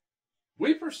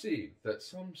 We perceived that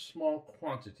some small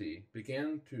quantity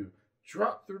began to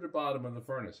drop through the bottom of the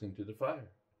furnace into the fire.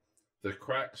 The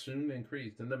crack soon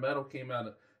increased, and the metal came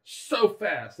out so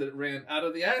fast that it ran out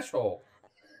of the ash hole.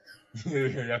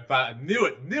 I knew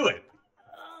it.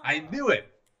 I knew it.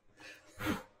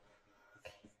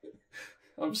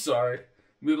 I'm sorry.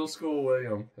 Middle school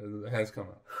William has come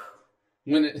out.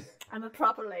 I'm a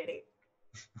proper lady.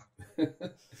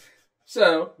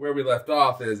 So, where we left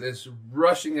off is it's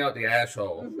rushing out the ash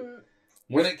hole.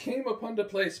 When it came upon the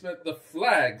placement, the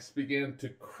flags began to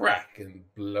crack and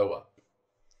blow up.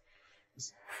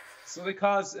 So they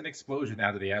caused an explosion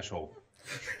out of the ash hole.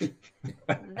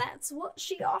 That's what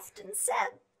she often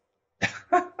said.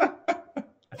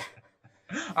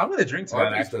 I'm going to drink to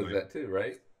that, actually. Does that too,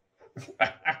 right?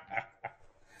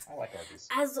 I like Arby's.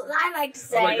 As I like to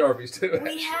say, I like Arby's too.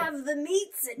 we have the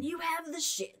meats and you have the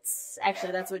shits.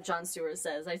 Actually, that's what Jon Stewart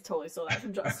says. I totally stole that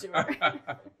from Jon Stewart.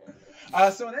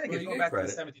 So in any case, going back to the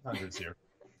 1700s here.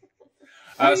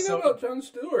 What do you know about Jon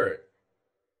Stewart?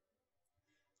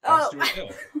 Jon Stewart Mill.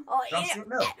 Jon yeah. Stewart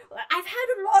Mill. I've had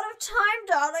a lot of time,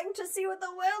 darling, to see what the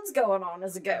world's going on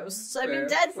as a ghost. I've been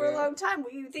dead for a long time.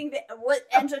 What do you think that? What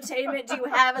entertainment do you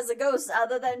have as a ghost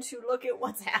other than to look at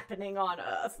what's happening on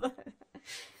Earth?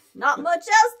 Not much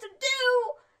else to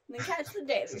do than catch the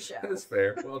Daily Show. That's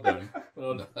fair. Well done.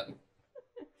 Well done.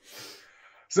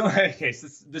 So in any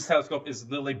case, this telescope is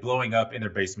literally blowing up in their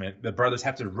basement. The brothers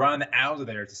have to run out of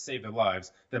there to save their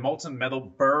lives. The molten metal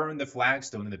burned the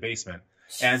flagstone in the basement.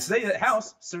 And today the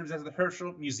house serves as the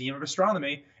Herchel Museum of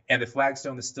Astronomy, and the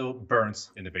flagstone is still burnt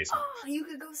in the basement. Oh, you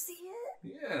could go see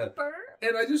it? Yeah. Burn?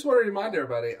 And I just want to remind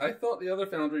everybody, I thought the other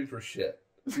foundries were shit.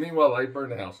 Meanwhile, I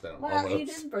burned the house down. Well, almost. you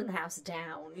didn't burn the house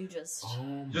down. You just...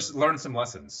 Just learn some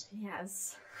lessons.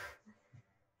 Yes.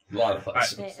 A lot of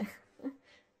lessons.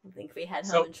 I think we had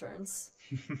home insurance.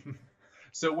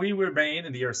 So we remain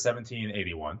in the year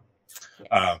 1781.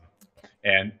 Yes.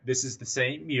 And this is the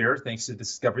same year, thanks to the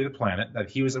discovery of the planet,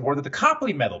 that he was awarded the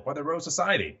Copley Medal by the Royal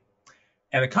Society.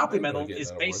 And the Copley Medal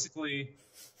is basically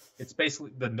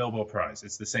the Nobel Prize.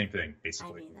 It's the same thing,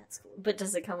 basically. I mean, that's cool. But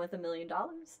does it come with $1 million?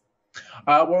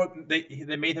 Well,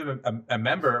 they made him a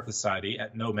member of the society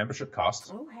at no membership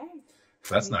cost. Oh, hey.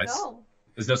 So that's nice. Go.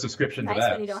 There's no subscription to Nice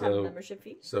that. when you don't have a membership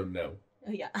fee. So no.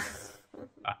 Oh, yeah.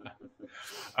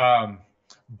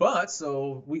 But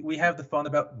so we have the fun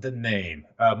about the name.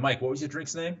 Mike, what was your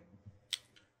drink's name?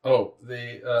 Oh,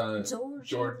 the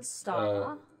Georgian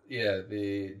Star. Yeah,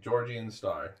 the Georgian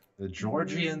Star. The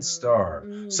Georgian Star.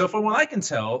 So from what I can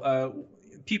tell,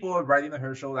 people are writing to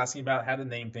Herschel asking about how to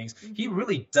name things. He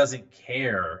really doesn't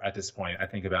care at this point, I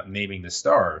think, about naming the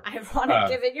star. Ironic,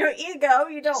 given your ego,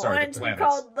 you don't want it to be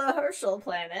called the Herschel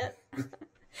planet.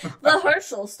 The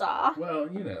Herschel Star. Well,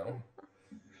 you know.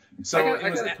 So I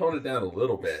got to tone it down a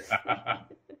little bit.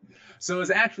 So it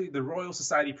was actually the Royal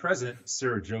Society president,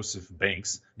 Sir Joseph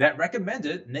Banks, that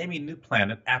recommended naming a new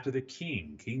planet after the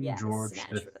king, George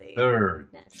III. Naturally.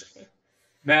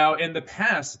 Now, in the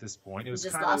past, at this point, it was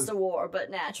just lost a war,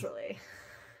 but naturally.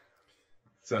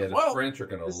 So, yeah, the French are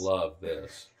going to love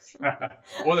this.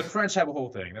 Well, the French have a whole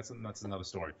thing. That's another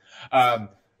story.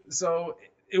 So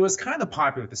it was kind of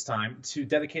popular at this time to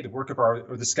dedicate a work of art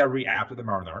or discovery after the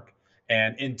monarch.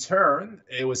 And in turn,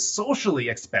 it was socially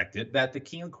expected that the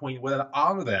king and queen would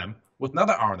honor them with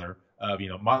another honor of,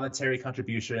 monetary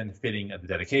contribution fitting of the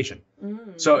dedication.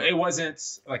 So it wasn't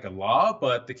like a law,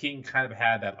 but the king kind of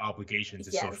had that obligation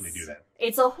to socially do that.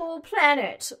 It's a whole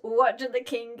planet. What did the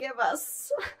king give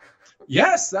us?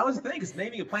 Yes, that was the thing. Because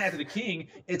naming a planet after the king,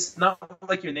 it's not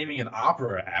like you're naming an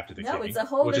opera after the king. No, it's a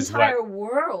whole entire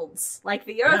world, like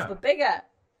the Earth, but bigger.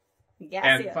 Yes,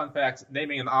 and fun fact,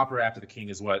 naming an opera after the king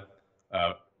is what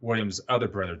William's other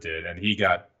brother did, and he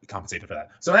got compensated for that.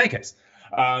 So in any case,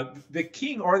 the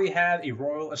king already had a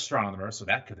royal astronomer, so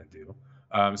that couldn't do.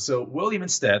 So William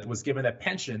instead was given a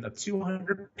pension of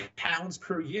 £200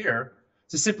 per year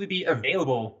to simply be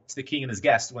available to the king and his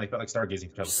guests when they felt like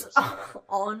stargazing for telescopes.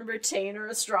 On retainer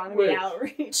astronomy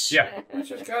outreach. Yeah. Which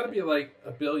has got to be like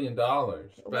 $1 billion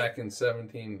back in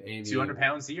 1780.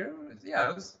 £200 a year? Yeah,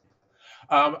 it was...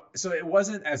 So it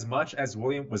wasn't as much as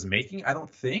William was making, I don't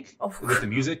think, with the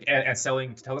music and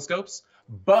selling telescopes,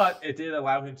 but it did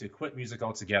allow him to quit music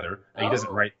altogether. He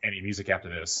doesn't write any music after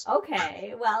this.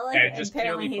 Okay, well, and just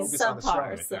apparently he's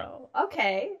subpar, so,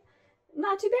 okay.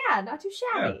 Not too bad, not too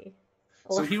shabby. Yeah.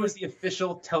 So he was the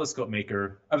official telescope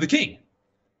maker of the king.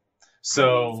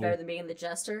 So it's better than being the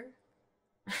jester.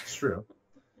 It's true.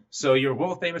 So you're a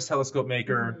world-famous telescope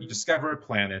maker, you discover a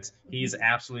planet, he's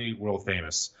absolutely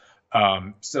world-famous.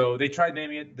 So they tried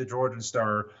naming it the Georgian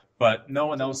Star, but no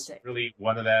one else really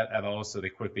wanted that at all, so they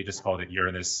quickly just called it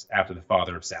Uranus after the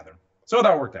father of Saturn. So it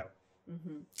all worked out.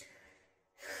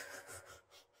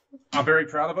 I'm very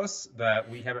proud of us that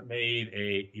we haven't made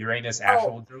a Uranus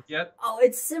Ashhole joke yet. Oh,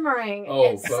 it's simmering.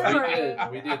 Oh, it's but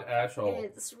simmering. we did Ashhole.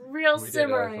 It's real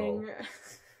simmering.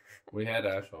 We had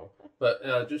Ashhole.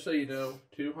 But just so you know,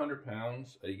 200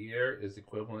 pounds a year is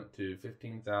equivalent to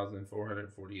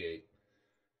 15,448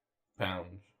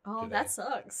 pounds. Oh, today. that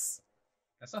sucks.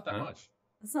 That's not that much.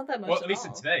 It's not that much. Well, at least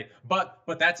in today. But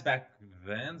that's back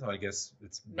then, so I guess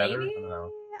it's better. Maybe? I don't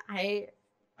know.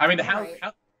 I mean,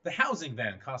 the housing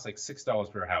then costs like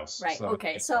 $6 per house. Right. So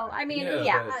okay. So I mean,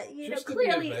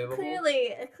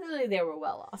 clearly they were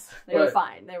well off. They were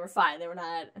fine. They were fine. They were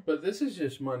not. But this is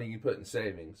just money you put in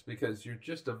savings because you're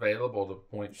just available to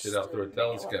point shit out through a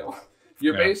telescope.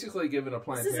 You're basically given a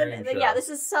planetarium show. Yeah, this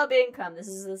is sub-income. This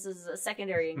is a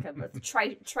secondary income.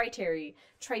 Tertiary,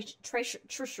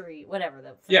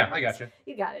 whatever. Yeah, I got you.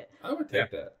 You got it. I would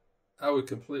take that. I would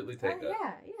completely take that.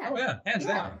 Yeah. Oh, yeah. Hands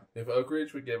down. If Oak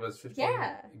Ridge would give us 15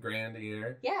 grand a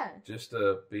year. Yeah. Just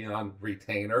to be on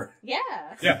retainer. Yeah.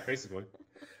 Yeah, basically.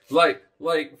 Like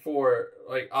for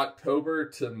October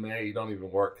to May don't even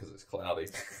work because it's cloudy.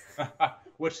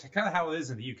 Which is kind of how it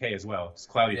is in the UK as well. It's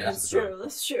cloudy. Yeah. That's true.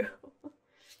 That's true. All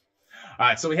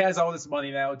right, so he has all this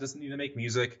money now. Doesn't need to make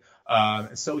music.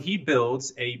 So he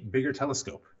builds a bigger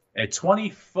telescope, a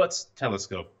 20-foot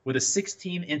telescope with a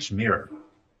 16-inch mirror.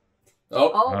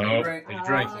 Oh, drink.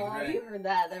 Oh, you heard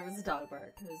that. There was a dog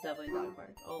bark. There was definitely a dog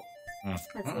bark. Oh, that's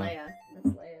Leia.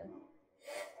 That's Leia.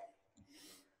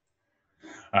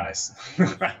 Nice.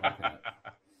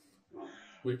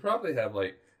 We probably have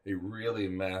like a really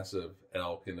massive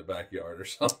elk in the backyard or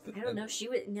something. I don't know.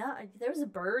 There was a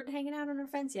bird hanging out on her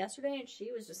fence yesterday, and she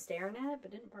was just staring at it,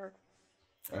 but didn't bark.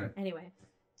 All right. Anyway,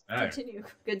 right. Continue.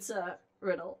 Good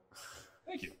riddle.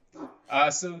 Thank you.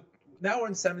 So now we're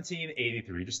in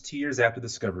 1783, just 2 years after the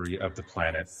discovery of the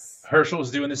planet.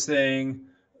 Herschel's doing this thing,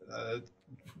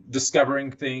 discovering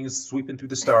things, sweeping through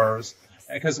the stars,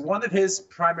 because one of his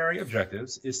primary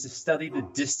objectives is to study the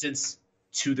distance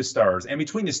to the stars and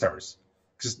between the stars,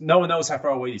 because no one knows how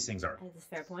far away these things are. That's a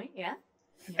fair point, yeah.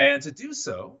 And to do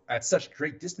so at such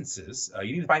great distances,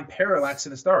 you need to find parallax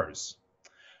in the stars.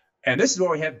 And this is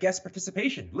where we have guest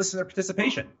participation, listener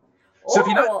participation. So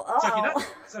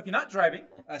if you're not driving,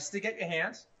 stick out your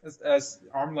hand as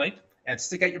arm length and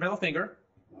stick out your middle finger.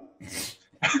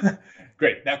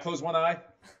 Great. Now close one eye.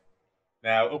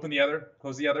 Now open the other.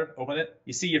 Close the other. Open it.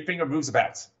 You see your finger moves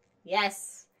about.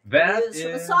 Yes. That moves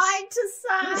from side to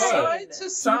side. Side to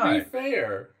side. To be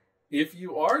fair, if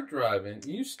you are driving,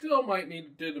 you still might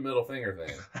need to do the middle finger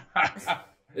thing.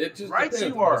 It just depends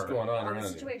on what's going on around the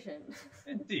situation.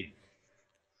 Indeed.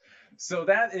 So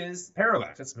that is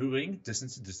parallax. That's moving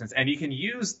distance to distance. And you can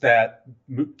use that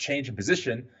change in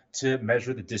position to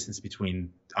measure the distance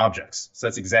between objects. So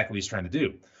that's exactly what he's trying to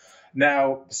do.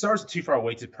 Now, stars are too far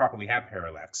away to properly have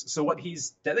parallax. So what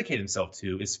he's dedicated himself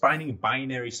to is finding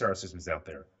binary star systems out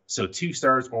there. So two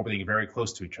stars orbiting very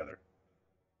close to each other.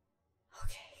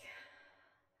 Okay.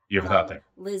 You ever thought there?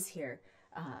 Liz here.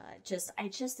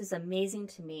 It just is amazing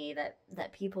to me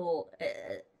that people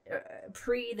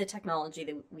pre the technology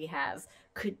that we have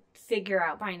could figure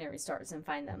out binary stars and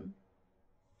find them.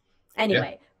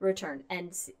 Anyway, return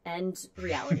and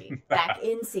reality back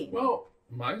in scene. Well,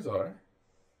 Mizar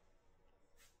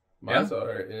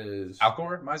is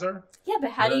Alcor, Mizar? Yeah,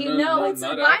 but how do you know it's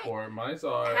not a Alcor?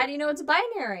 Mizar. How do you know it's a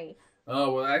binary?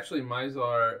 Oh well, actually,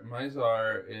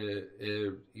 Mizar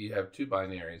is you have two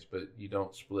binaries, but you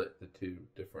don't split the two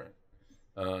different.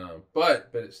 But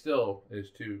it still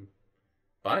is two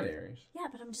binaries. Yeah,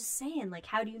 but I'm just saying, like,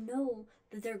 how do you know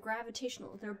that they're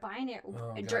gravitational? They're binary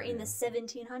during the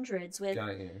 1700s with,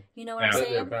 you know what I'm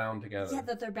saying? They're bound together. Yeah,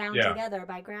 that they're bound together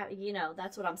by gravity. You know,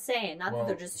 that's what I'm saying. Not that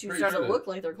they're just two stars that look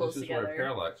like they're close together. This is where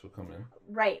parallax will come in.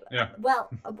 Right. Yeah.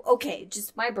 Well, okay,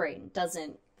 just my brain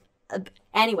doesn't.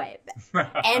 Anyway,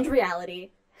 and reality.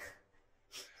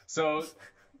 So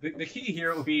the key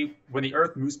here would be when the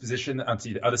Earth moves position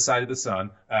onto the other side of the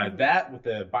sun, that with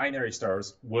the binary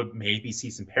stars would maybe see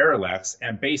some parallax,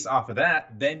 and based off of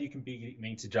that, then you can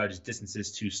begin to judge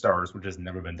distances to stars, which has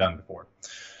never been done before.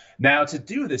 Now, to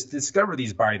do this, discover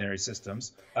these binary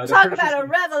systems. Talk about a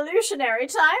revolutionary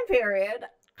time period.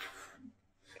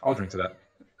 I'll drink to that.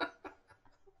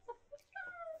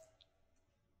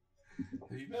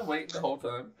 Have you been waiting the whole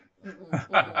time?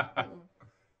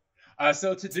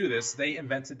 So to do this, they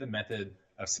invented the method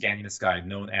of scanning the sky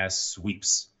known as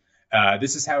sweeps.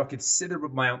 This is how a considerable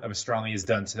amount of astronomy is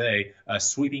done today,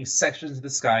 sweeping sections of the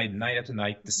sky night after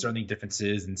night, discerning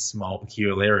differences and small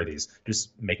peculiarities,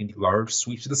 just making large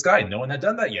sweeps of the sky. No one had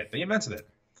done that yet. They invented it.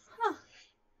 Huh.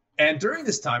 And during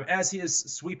this time, as he is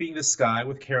sweeping the sky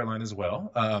with Caroline as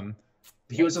well,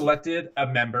 he was elected a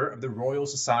member of the Royal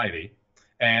Society.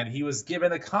 And he was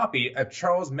given a copy of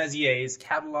Charles Messier's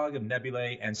Catalogue of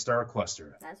Nebulae and Star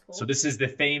Cluster. That's cool. So this is the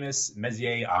famous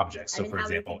Messier object. So, for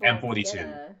example, M42. Get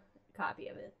a copy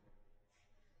of it.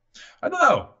 I don't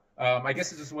know. I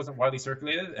guess it just wasn't widely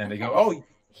circulated. And they go, oh,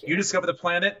 you discovered the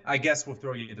planet? I guess we'll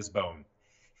throw you this bone.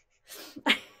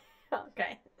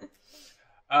 Okay.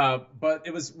 But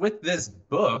it was with this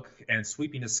book and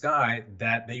sweeping the sky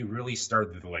that they really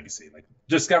started the legacy. Like,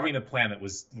 discovering the planet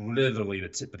was literally the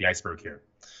tip of the iceberg here.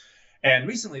 And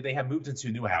recently they have moved into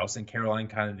a new house, and Caroline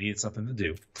kind of needed something to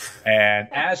do. And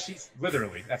as she's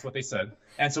literally, that's what they said.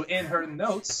 And so in her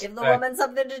notes, give the woman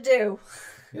something to do.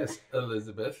 Yes,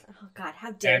 Elizabeth. Oh, God,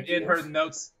 how dare And you. in her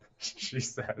notes, she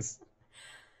says,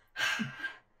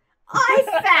 I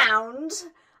found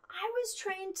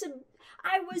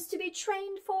I was to be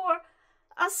trained for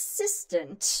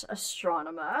assistant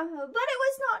astronomer, but it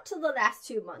was not till the last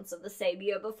 2 months of the same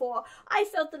year before I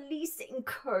felt the least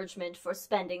encouragement for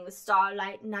spending the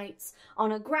starlight nights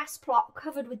on a grass plot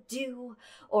covered with dew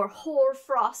or hoar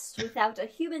frost without a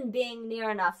human being near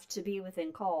enough to be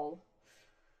within call.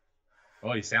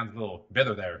 "Oh, you sound a little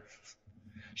bitter there."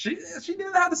 She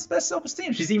didn't have the best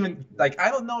self-esteem. She's even like,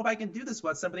 "I don't know if I can do this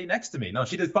without somebody next to me." No,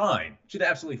 she did fine. She did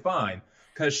absolutely fine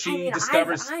because she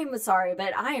discovers. I'm sorry,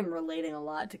 but I am relating a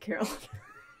lot to Caroline.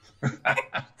 That's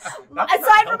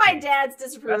Aside not from my healthy. dad's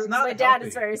disapproval, That's not my dad healthy.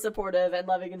 is very supportive and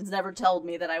loving and has never told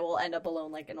me that I will end up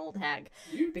alone like an old hag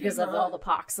You because did of all not- the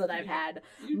pox that I've had.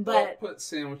 You But don't put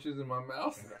sandwiches in my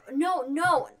mouth.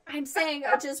 no, I'm saying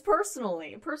just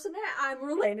personally. I'm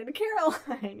related to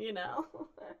Caroline, you know.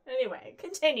 Anyway,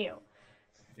 continue.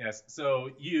 Yes. So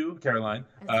you, Caroline,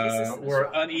 This is were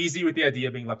wrong. uneasy with the idea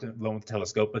of being left alone with the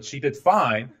telescope, but she did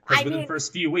fine because I within mean, the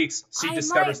first few weeks, she I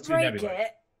discovers might two break nebulae.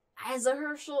 it as a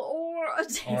Herschel or a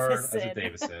Or as a Davison.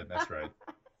 Davison, that's right.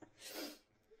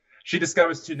 She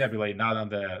discovers two nebulae not on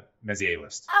the Messier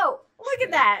list. Oh, look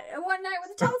at that! One night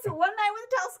with a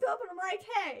telescope, and I'm like,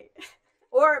 hey.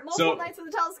 Or multiple nights with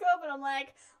a telescope, and I'm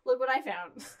like, look what I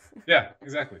found. Yeah,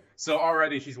 exactly. So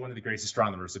already she's one of the greatest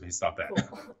astronomers if he stopped that.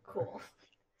 Cool.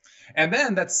 And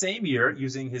then that same year,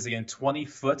 using his, again,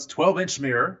 20-foot, 12-inch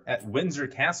mirror at Windsor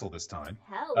Castle this time,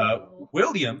 Hello.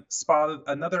 William spotted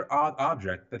another odd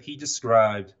object that he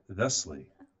described thusly.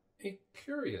 A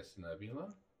curious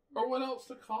nebula, or what else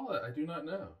to call it, I do not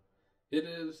know. It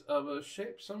is of a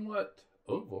shape somewhat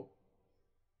oval,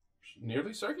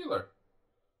 nearly circular.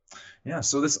 Yeah,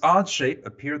 so this odd shape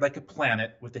appeared like a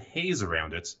planet with a haze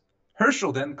around it.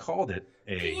 Herschel then called it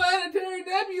a Planetary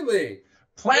nebulae!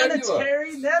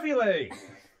 planetary nebulae.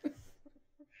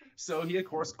 So he, of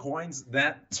course, coins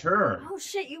that term. Oh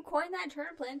shit, you coined that term,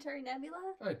 planetary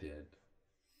nebula? I did.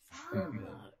 Fuck.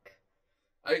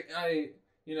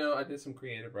 I did some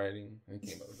creative writing and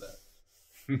came up with that.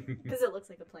 Because it looks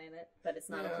like a planet, but it's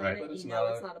not Yeah, a planet. but it's You know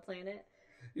not it's a- not a planet.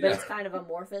 But Yeah. it's kind of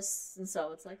amorphous, and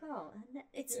so it's like, oh,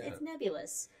 it's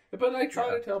nebulous. But I try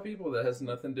to tell people that has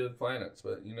nothing to do with planets,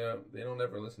 but, they don't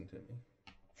ever listen to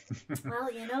me.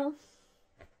 Well,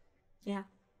 yeah.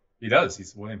 He does.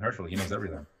 He's William Herschel. He knows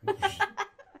everything.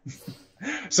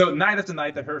 So night after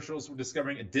night, the Herschels were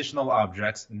discovering additional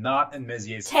objects not in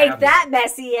Messier's Take catalog. that,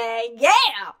 Messier! Yeah!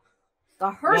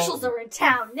 The Herschels are in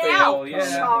town now, well,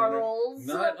 yeah. Charles!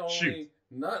 Shoot.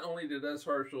 Not only did us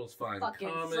Herschels find Fucking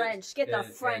comets French. Get the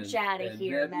and- French and- out of and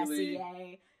here, nebulae.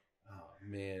 Messier. Oh,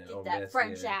 man. Get that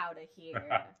French out of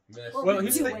here. Messier. What Well, we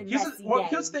here's the doing, thing. Messier?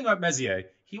 Here's the thing about Messier.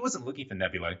 He wasn't looking for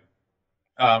nebulae.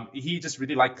 He just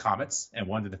really liked comets and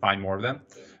wanted to find more of them.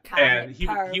 And he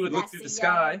would look through the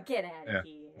sky. Get out of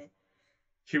here.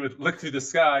 He would look through the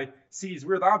sky, see these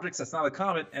weird objects that's not a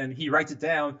comet, and he writes it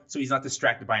down so he's not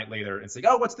distracted by it later and say,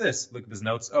 "Oh, what's this?" Look at his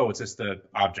notes. Oh, it's just an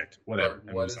object. Whatever.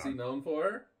 And What moves is he on. known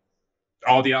for?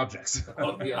 All the objects.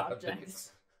 All the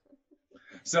Objects.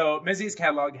 So Messier's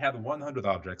catalog had 100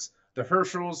 objects. The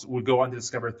Herschels would go on to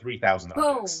discover 3,000 Boom.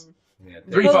 objects. Yeah,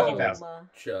 Three Boom. fucking thousand.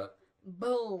 Chuck.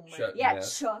 Boom. Chuck, yeah, yeah.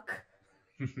 Chuck.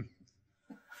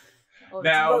 Oh,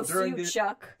 Now, it's during you, the-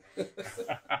 Chuck.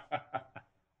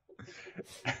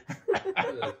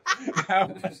 Now,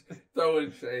 Just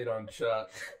throwing shade on Chuck.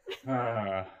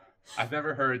 I've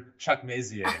never heard Chuck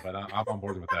Messier, but I'm on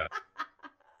board with that.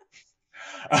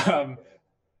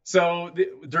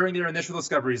 During their initial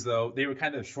discoveries, though, they were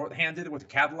kind of shorthanded with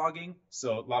cataloging,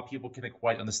 so a lot of people couldn't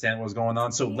quite understand what was going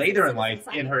on. So He's later a in life,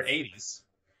 citizen in her science.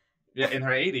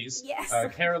 80s,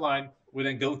 Yes. Caroline would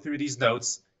then go through these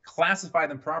notes, classify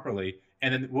them properly,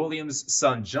 and then William's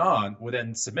son John would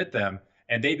then submit them,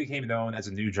 and they became known as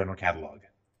a new general catalog.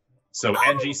 So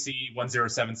NGC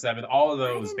 1077, all of I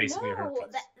those didn't basically know are her.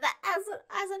 that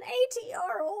as an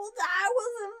 80-year-old, I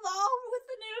was involved with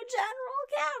the new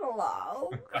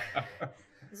general catalog.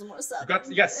 It's more southern.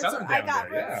 You got southern I down got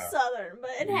there, real yeah. southern, but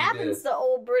it You happens did. to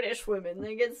old British women.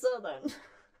 They get southern.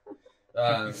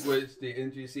 Which the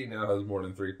NGC now has more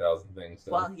than 3,000 things.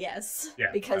 So. Well, yes, Yeah,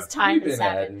 because that's- time We've has been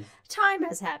happened. adding. Time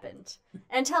has happened,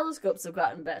 and telescopes have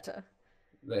gotten better.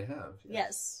 They have.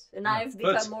 Yes, and Yeah, I've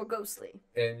but- become more ghostly.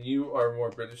 And you are more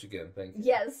British again, thank you.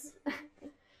 Yes.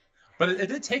 But it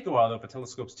did take a while, though, for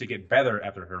telescopes to get better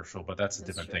after Herschel, but that's a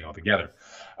different true. thing altogether.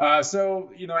 As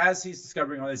he's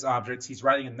discovering all these objects, he's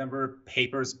writing a number of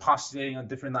papers, postulating on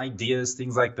different ideas,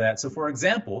 things like that. So, for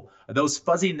example, those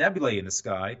fuzzy nebulae in the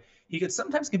sky, he could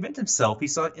sometimes convince himself he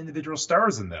saw individual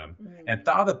stars in them and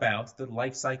thought about the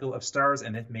life cycle of stars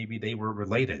and if maybe they were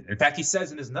related. In fact, he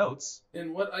says in his notes,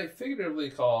 in what I figuratively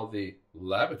call the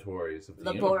laboratories of the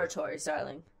laboratories,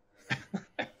 darling.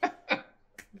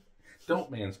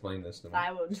 Don't mansplain this to me.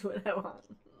 I will do what I want.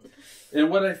 In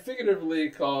what I figuratively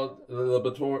called the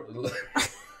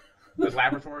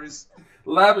laboratories?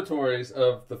 Laboratories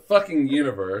of the fucking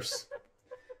universe,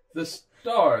 the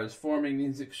stars forming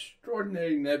these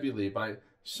extraordinary nebulae by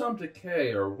some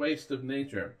decay or waste of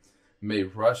nature may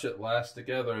rush at last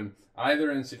together and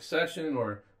either in succession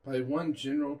or by one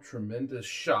general tremendous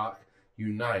shock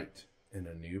unite in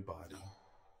a new body.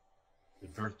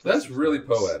 That's really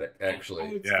poetic, actually.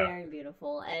 It's very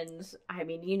beautiful. And, I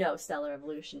mean, you know stellar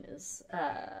evolution is...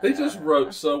 they just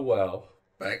wrote so well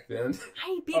back then.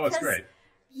 It's great.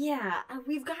 Yeah,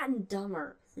 we've gotten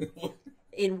dumber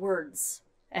in words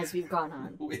as we've gone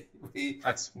on. We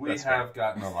have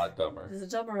gotten a lot dumber. There's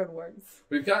dumber in words.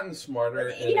 We've gotten smarter.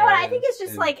 You know what? I think it's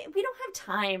just like, we don't have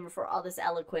time for all this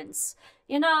eloquence.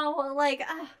 You know, like,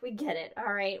 we get it.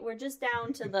 All right, we're just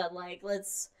down to the, like,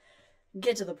 let's...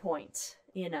 get to the point,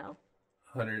 you know.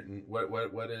 100 and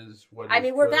what is I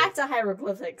mean, we're back to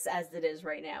hieroglyphics as it is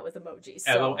right now with emojis.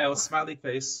 So. LOL smiley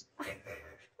face.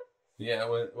 Yeah,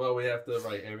 well, we have to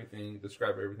write everything,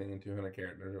 describe everything in 200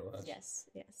 characters or less. Yes,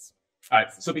 yes. All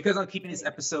right, so because I'm keeping this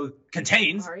episode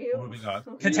contained, are you? Moving on,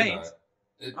 contained.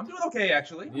 I'm doing okay,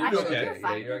 actually. You're doing okay. You're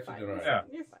fine. Yeah, you're actually doing all right. Yeah.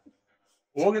 You're fine.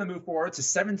 We're going to move forward to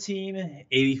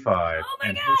 1785. Oh my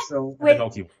and God! Herschel and Wait, the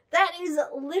Milky Way. that is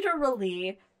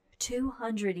literally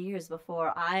 200 years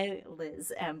before I,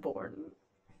 Liz, am born.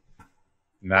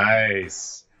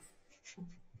 Nice.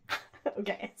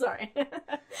 Okay, sorry.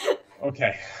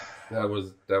 Okay. That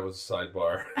was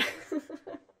sidebar.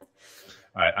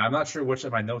 All right, I'm not sure which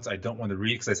of my notes I don't want to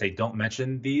read because I say don't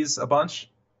mention these a bunch.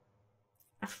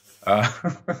 All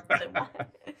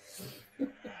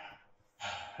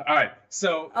right,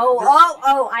 so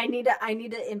I need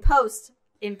to in post.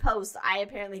 I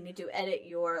apparently need to edit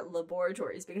your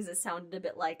laboratories because it sounded a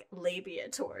bit like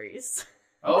labiatories.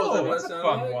 Oh, that's a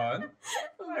fun one.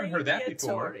 I haven't heard that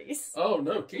before. Oh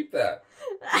no, keep that.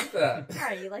 Keep that. All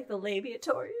right, you like the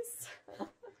labiatories? All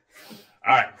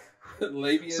right.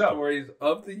 Labiatories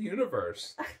of the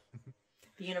universe.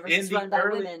 The universe is run by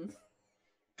women.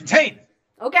 Contained.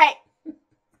 Okay.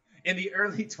 In the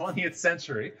early 20th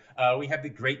century, we have the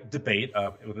great debate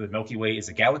of whether the Milky Way is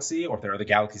a galaxy or if there are other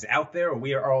galaxies out there or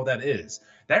we are all that is.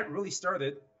 That really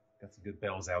started, got some good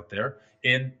bells out there,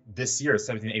 in this year,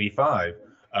 1785,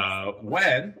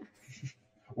 when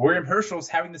William Herschel's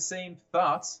having the same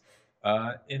thoughts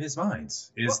in his mind.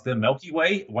 Is the Milky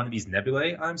Way one of these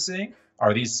nebulae I'm seeing?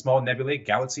 Are these small nebulae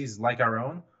galaxies like our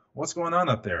own? What's going on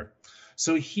up there?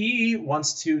 So he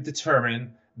wants to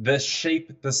determine the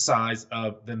shape, the size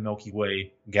of the Milky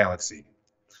Way galaxy.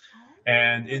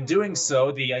 And in doing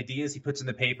so, the ideas he puts in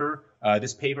the paper,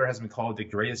 this paper has been called the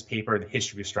greatest paper in the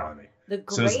history of astronomy. The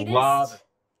greatest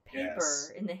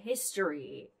paper in the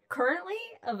history, currently,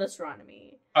 of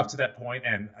astronomy. Up to that point,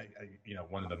 and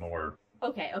one of the more...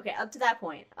 Okay, up to that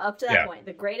point.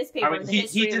 The greatest paper in the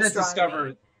history of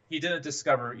astronomy. He didn't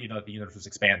discover, that the universe was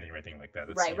expanding or anything like that.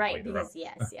 Right, because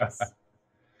yes.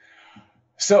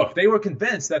 So they were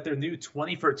convinced that their new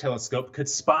 20-foot telescope could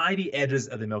spy the edges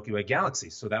of the Milky Way galaxy.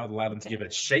 So that would allow them to give it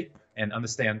a shape and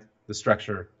understand the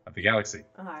structure of the galaxy.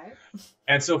 All right.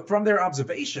 And so from their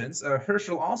observations,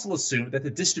 Herschel also assumed that the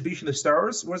distribution of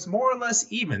stars was more or less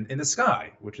even in the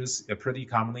sky, which is a pretty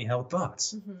commonly held thought.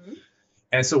 Mm-hmm.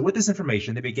 And so with this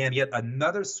information, they began yet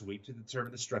another sweep to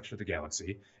determine the structure of the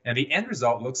galaxy. And the end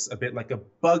result looks a bit like a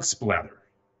bug splatter.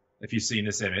 If you've seen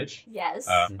this image. Yes.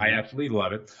 I absolutely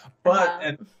love it. But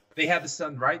and they have the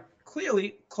sun right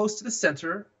clearly close to the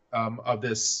center of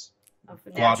this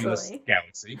globulous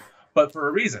galaxy, but for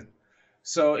a reason.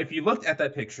 So if you looked at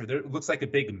that picture, there looks like a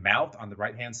big mouth on the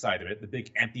right-hand side of it, the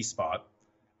big empty spot.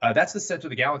 That's the center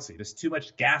of the galaxy. There's too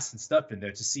much gas and stuff in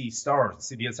there to see stars, to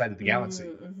see the inside of the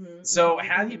galaxy. So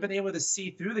had he been able to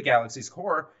see through the galaxy's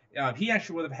core, he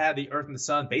actually would have had the Earth and the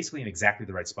sun basically in exactly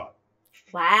the right spot.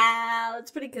 Wow,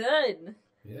 that's pretty good.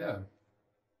 Yeah.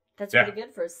 That's pretty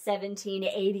good for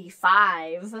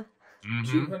 1785. Mm-hmm.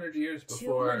 200 years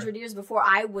before. 200 years before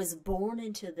I was born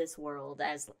into this world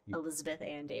as Elizabeth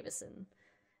Ann Davison,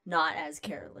 not as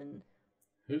Carolyn.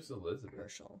 Who's Elizabeth?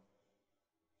 Herschel.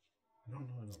 I don't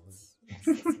know Elizabeth.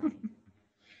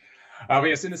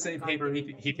 Yes, in the same paper,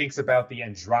 he thinks about the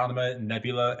Andromeda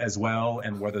Nebula as well,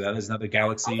 and whether that is another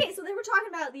galaxy. Okay, so they were talking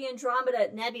about the Andromeda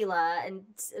Nebula and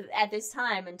at this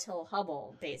time until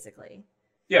Hubble, basically.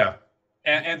 Yeah.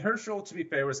 And Herschel, to be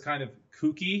fair, was kind of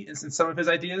kooky in some of his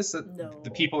ideas. No.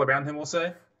 The people around him will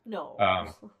say. No.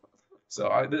 So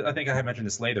I think I had mentioned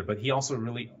this later, but he also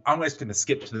really. I'm just going to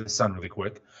skip to the sun really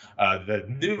quick. The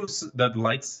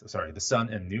sun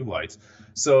and new lights.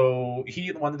 So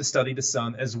he wanted to study the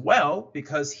sun as well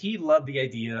because he loved the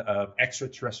idea of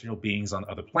extraterrestrial beings on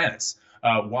other planets.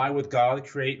 Why would God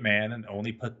create man and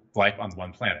only put life on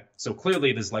one planet? So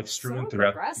clearly, there's life strewn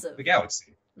throughout the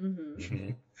galaxy,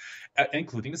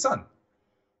 including the sun.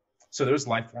 So there's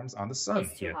life forms on the sun.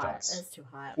 It's too hot. It's too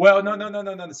hot. Well,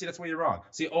 no. See, that's where you're wrong.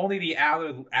 See, only the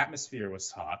outer atmosphere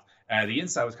was hot. The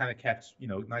inside was kind of kept,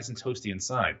 nice and toasty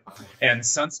inside. And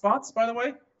sunspots, by the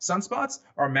way,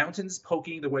 are mountains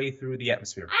poking the way through the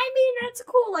atmosphere. I mean, that's a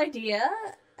cool idea.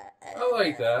 I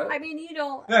like that. I mean, you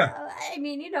don't.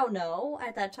 You don't know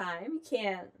at that time. You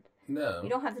can't. No. You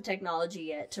don't have the technology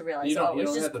yet to realize. You don't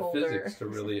it's just have the colder. physics to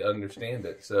really understand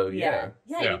it. So Yeah.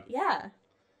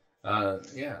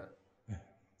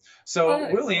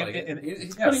 So William,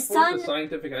 he's putting forth a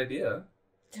scientific idea.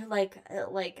 Like.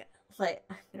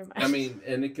 I mean,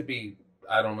 and it could be.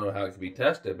 I don't know how it could be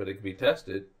tested, but it could be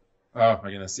tested. Oh my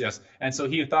goodness, yes. And so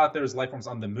he thought there was life forms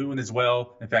on the moon as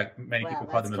well. In fact, many people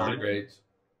called him a lunatic.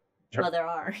 Well, there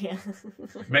are. Yeah.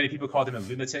 Many people called him a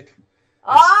lunatic.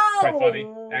 Oh, quite funny,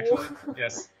 actually.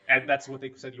 Yes, and that's what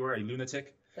they said. You were a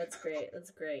lunatic. That's great.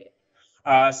 That's great.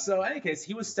 So, in any case,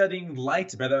 he was studying light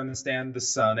to better understand the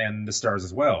sun and the stars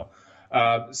as well.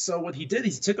 So what he did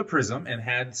is he took a prism and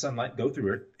had sunlight go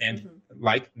through it, and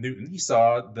like Newton, he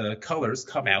saw the colors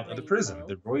come out of the prism,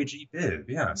 the Roy G. Biv,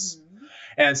 yes.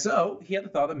 And so he had the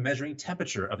thought of measuring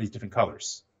temperature of these different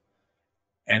colors.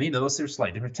 And he noticed there were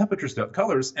slight different temperatures throughout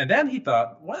colors. And then he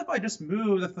thought, what if I just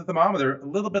move the thermometer a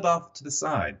little bit off to the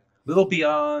side, a little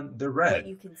beyond the red? What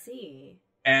you can see.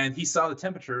 And he saw the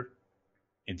temperature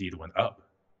indeed went up.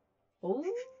 Ooh,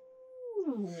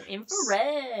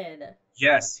 infrared.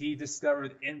 Yes, he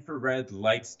discovered infrared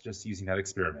light just using that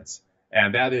experiment.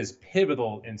 And that is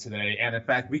pivotal in today. And in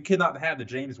fact, we could not have the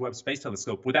James Webb Space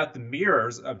Telescope without the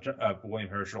mirrors of William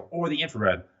Herschel or the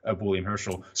infrared of William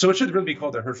Herschel. So it should really be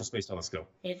called the Herschel Space Telescope.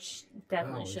 It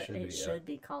definitely should. It should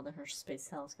be called the Herschel Space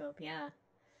Telescope. Yeah.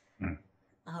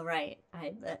 All right,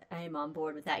 I am on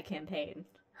board with that campaign.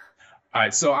 All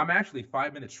right, so I'm actually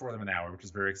 5 minutes short of an hour, which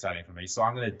is very exciting for me. So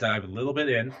I'm going to dive a little bit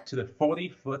into the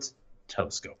 40-foot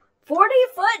telescope.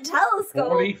 40-foot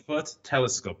telescope? 40-foot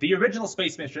telescope. The original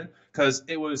space mission, because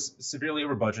it was severely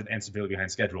over budget and severely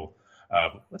behind schedule.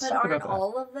 Let's talk about that.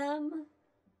 All of them?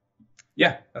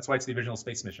 Yeah, that's why it's the original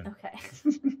space mission. Okay.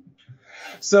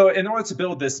 So in order to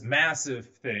build this massive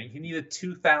thing, he needed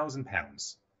 2,000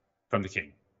 pounds from the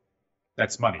king.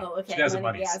 That's money. Oh, okay. 2,000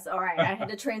 money. Yes, all right. I had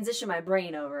to transition my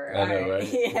brain over. I know, right?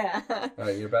 Yeah. All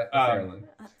right, you're back to Carolyn.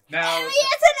 Now,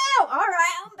 yes and no! All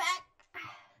right, I'm back.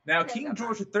 Now, King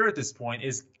George III at this point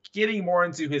is getting more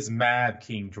into his mad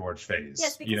King George phase.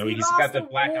 Yes, because he's got the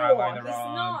black eyeliner on. He's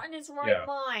not in his right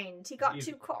mind. He got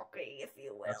too cocky, if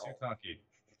you will. That's too cocky.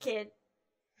 Kid.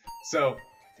 So,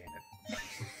 damn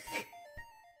it.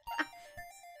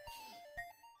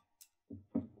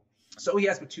 So he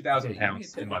asked for 2,000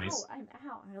 pounds in money. Oh, I'm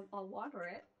out. I'll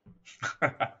water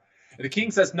it. The king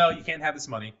says, no, you can't have this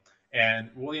money. And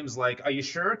William's like, are you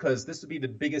sure? Because this would be the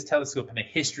biggest telescope in the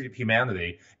history of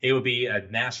humanity. It would be a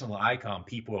national icon.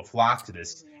 People will flock to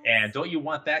this. Yes. And don't you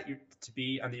want that to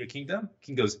be under your kingdom?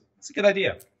 King goes, it's a good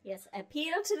idea. Yes,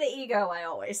 appeal to the ego, I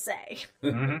always say.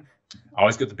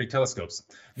 Always get the big telescopes.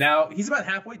 Now, he's about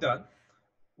halfway done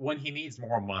when he needs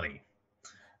more money.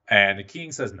 And the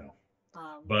king says no.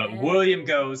 But William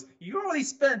goes, you already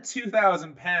spent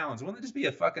 2,000 pounds. Wouldn't it just be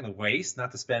a fucking waste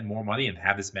not to spend more money and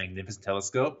have this magnificent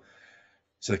telescope?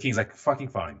 So the king's like, fucking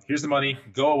fine. Here's the money.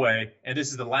 Go away. And this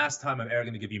is the last time I'm ever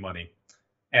going to give you money.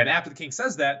 And after the king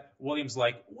says that, William's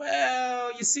like,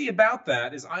 well, you see about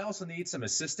that is I also need some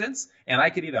assistants. And I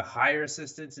could either hire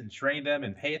assistants and train them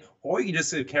and pay it. Or you can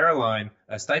just give Caroline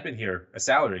a stipend here, a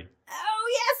salary.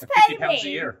 Oh, yes, pay 50 pounds a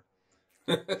year.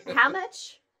 How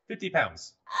much? 50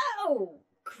 pounds. Oh,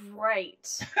 great.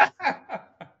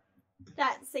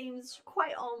 That seems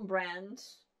quite on brand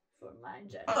for my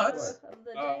agenda of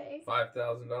the day.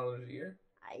 $5,000 a year?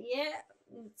 Yeah,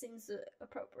 it seems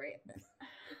appropriate.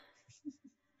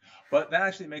 But that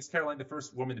actually makes Caroline the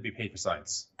first woman to be paid for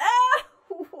science.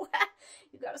 Oh,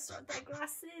 you gotta start that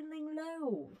glass ceiling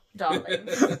low, darling.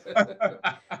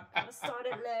 Gotta start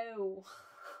it low.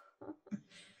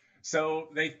 So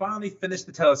they finally finished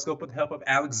the telescope with the help of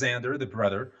Alexander, the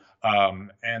brother.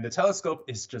 And the telescope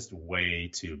is just way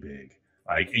too big.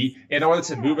 Like, in order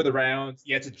to move it around,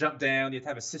 you have to jump down. You have to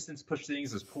have assistants push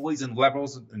things. There's pulleys and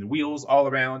levels and wheels all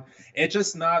around. It's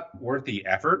just not worth the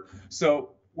effort.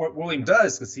 So what William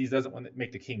does, because he doesn't want to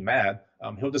make the king mad,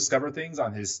 he'll discover things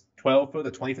on his 12-foot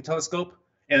or 20-foot telescope,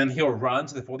 and then he'll run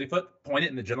to the 40-foot, point it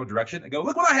in the general direction, and go,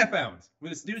 "Look what I have found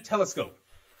with this new telescope."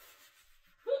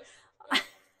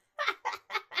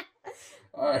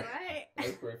 All right.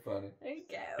 That's very funny. There you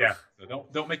go. Yeah. So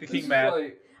don't make the king mad.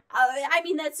 I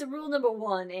mean, that's rule number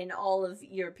 1 in all of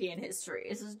European history.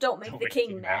 Is don't make the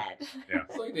king mad. Yeah.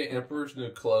 It's like the Emperor's New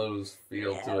Clothes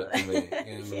feel to it to me,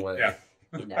 in a way. Yeah.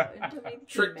 You know, don't make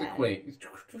Trick the mad. queen.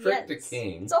 Trick the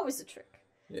king. It's always a trick.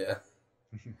 Yeah.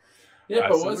 Yeah,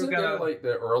 but so wasn't there like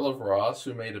the Earl of Ross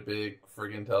who made a big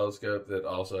friggin' telescope that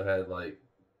also had like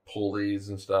pulleys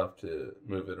and stuff to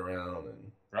move it around?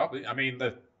 And Probably. I mean,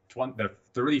 the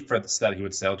 30-foot that he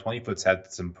would sell, 20-foots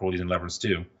had some pulleys and levers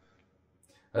too.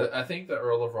 I think the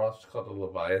Earl of Ross was called a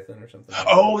Leviathan or something.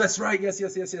 Oh, that's right. Yes.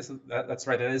 That's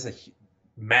right. That is a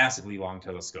massively long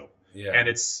telescope. Yeah. And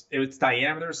its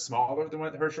diameter is smaller than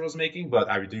what Herschel was making, but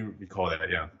I do recall that,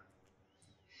 yeah. All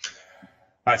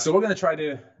right, so we're going to try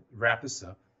to wrap this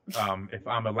up. If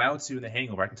I'm allowed to in the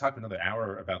hangover, I can talk for another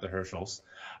hour about the Herschels.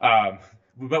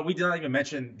 But we did not even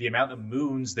mention the amount of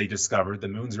moons they discovered, the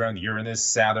moons around Uranus,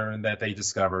 Saturn that they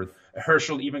discovered.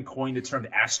 Herschel even coined the term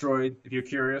asteroid, if you're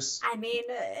curious. I mean,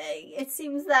 it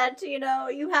seems that,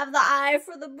 you have the eye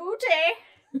for the booty.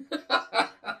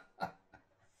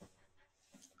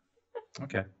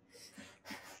 Okay.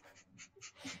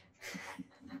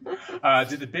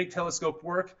 Did the big telescope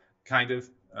work? Kind of.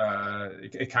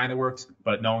 It kind of worked,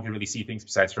 but no one could really see things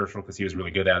besides Herschel because he was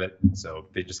really good at it. So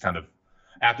they just kind of,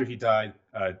 after he died,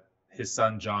 his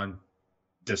son John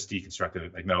just deconstructed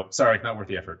it. Like, no, sorry, not worth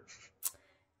the effort.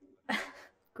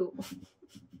 Cool.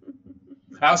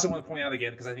 I also want to point out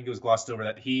again, because I think it was glossed over,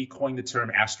 that he coined the term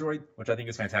asteroid, which I think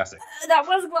is fantastic. That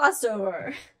was glossed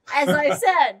over. As I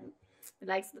said, he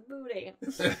likes the booty.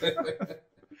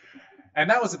 And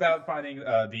that was about finding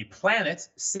the planet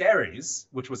Ceres,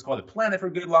 which was called a planet for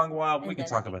a good long while. But we can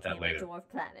talk about that later. A dwarf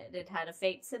planet. It had a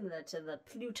fate similar to the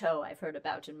Pluto I've heard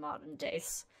about in modern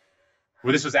days.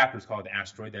 Well, this was after it was called an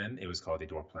asteroid. Then it was called a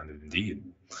dwarf planet, indeed.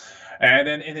 And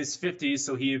then in his 50s,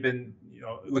 so he had been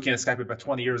looking at Skype for about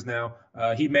 20 years now.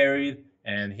 He married,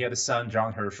 and he had a son,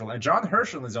 John Herschel. And John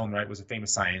Herschel, in his own right, was a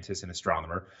famous scientist and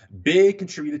astronomer, big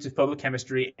contributor to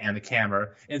photochemistry and the camera.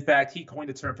 In fact, he coined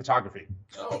the term photography.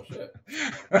 Oh, shit.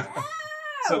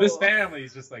 So this family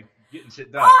is just like getting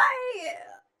shit done. I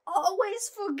always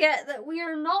forget that we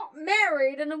are not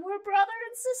married and we're brother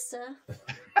and sister.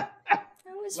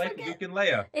 I always Like forget. Luke and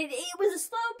Leia. It was a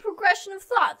slow progression of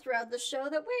thought throughout the show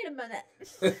that, wait a minute.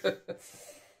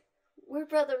 We're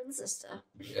brother and sister.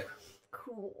 Yeah.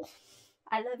 Cool.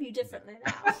 I love you differently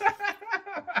now.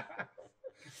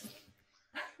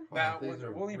 Now, These when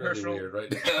are William really Herschel, weird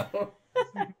right now.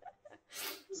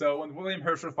 so when William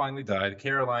Herschel finally died,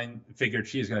 Caroline figured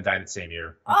she was going to die that same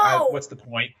year. Oh! What's the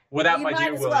point? Without You my might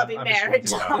dear as William, well be I'm married,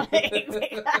 just going to die. Dominic,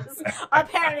 because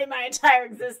apparently my entire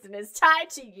existence is tied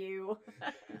to you.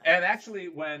 And actually,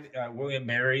 when William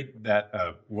married, that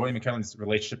William and Caroline's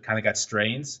relationship kind of got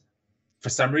strained. For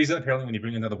some reason, apparently, when you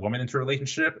bring another woman into a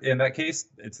relationship, in that case,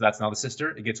 that's not a sister.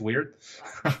 It gets weird.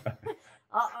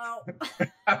 Uh-oh.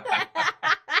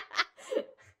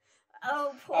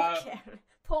 Oh, poor Karen.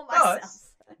 Poor myself.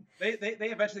 They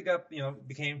eventually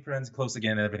became friends, close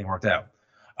again, and everything worked out.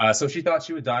 So she thought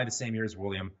she would die the same year as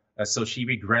William. So she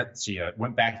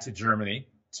went back to Germany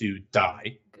to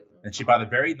die. And she bought a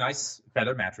very nice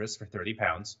feather mattress for 30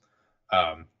 pounds.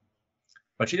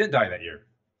 But she didn't die that year.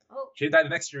 Oh. She didn't die the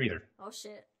next year either. Oh,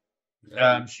 shit.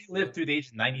 She lived through the age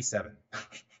of 97.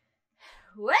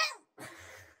 Well.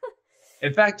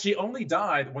 In fact, she only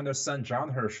died when their son, John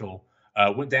Herschel,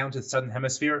 went down to the southern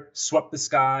hemisphere, swept the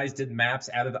skies, did maps,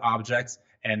 added objects,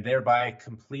 and thereby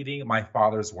completing my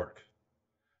father's work.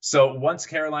 So once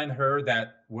Caroline heard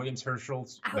that William's work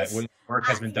has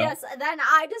been done. Yes, then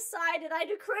I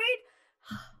decreed,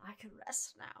 I can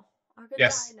rest now. I can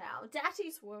die now.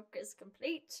 Daddy's work is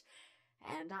complete,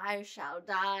 and I shall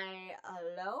die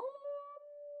alone.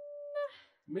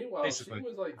 Meanwhile, Basically. she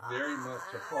was like very much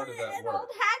a part of that And work. old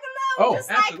hang alone,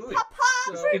 just absolutely. like Papa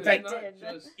So it's not predicted.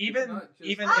 just- Even not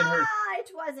just- in her,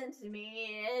 It wasn't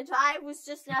me. I was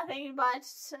just nothing but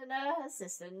an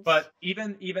assistant. but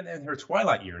even in her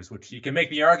twilight years, which you can make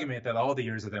the argument that all the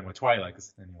years of them were twilight.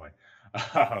 'Cause anyway,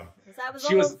 Because I was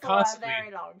she was old for constantly- a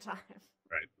very long time.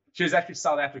 right. She was actually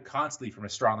sought after constantly from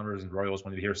astronomers and royals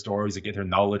wanting to hear stories to get her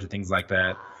knowledge and things like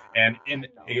that. And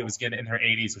it was again in her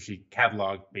 80s, where she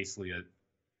cataloged basically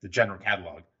the general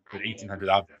catalog with 1,800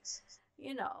 objects.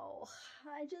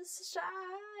 I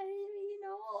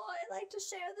like to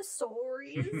share the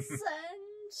stories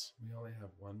and... We only have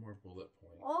one more bullet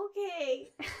point.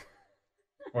 Okay.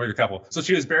 Or a couple. So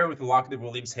she was buried with the locket of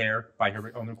William's hair by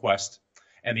her own request,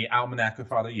 and the almanac her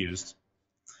father used.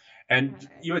 And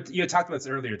you had talked about this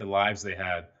earlier, the lives they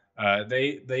had.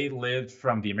 They lived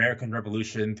from the American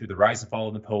Revolution through the rise and fall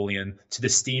of Napoleon to the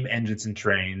steam engines and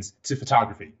trains to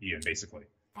photography, even basically.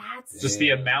 That's just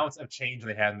the amount of change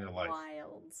they had in their life.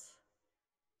 Wild.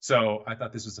 So I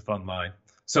thought this was a fun line.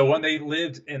 So when they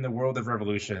lived in the world of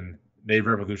revolution, they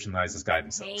revolutionized this guy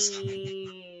themselves.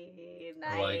 Hey,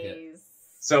 nice. I like it.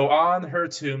 So on her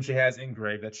tomb, she has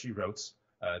engraved that she wrote,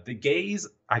 the gaze,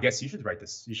 I guess you should write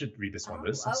this. You should read this one,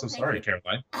 Liz. I'm so sorry,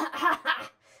 Caroline.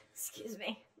 Excuse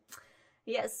me.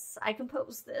 Yes, I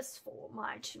composed this for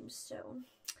my tombstone.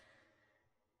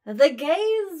 The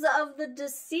gaze of the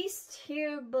deceased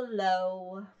here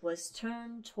below was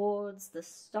turned towards the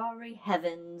starry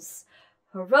heavens.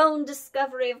 Her own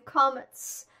discovery of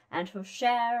comets and her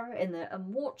share in the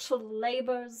immortal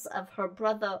labors of her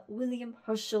brother William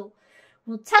Herschel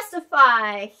will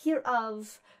testify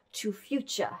hereof to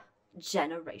future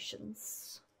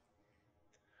generations.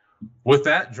 With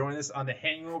that, join us on The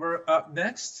Hangover up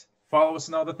next. Follow us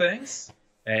on all the things,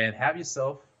 and have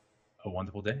yourself a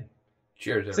wonderful day.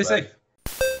 Cheers, everybody. Stay safe.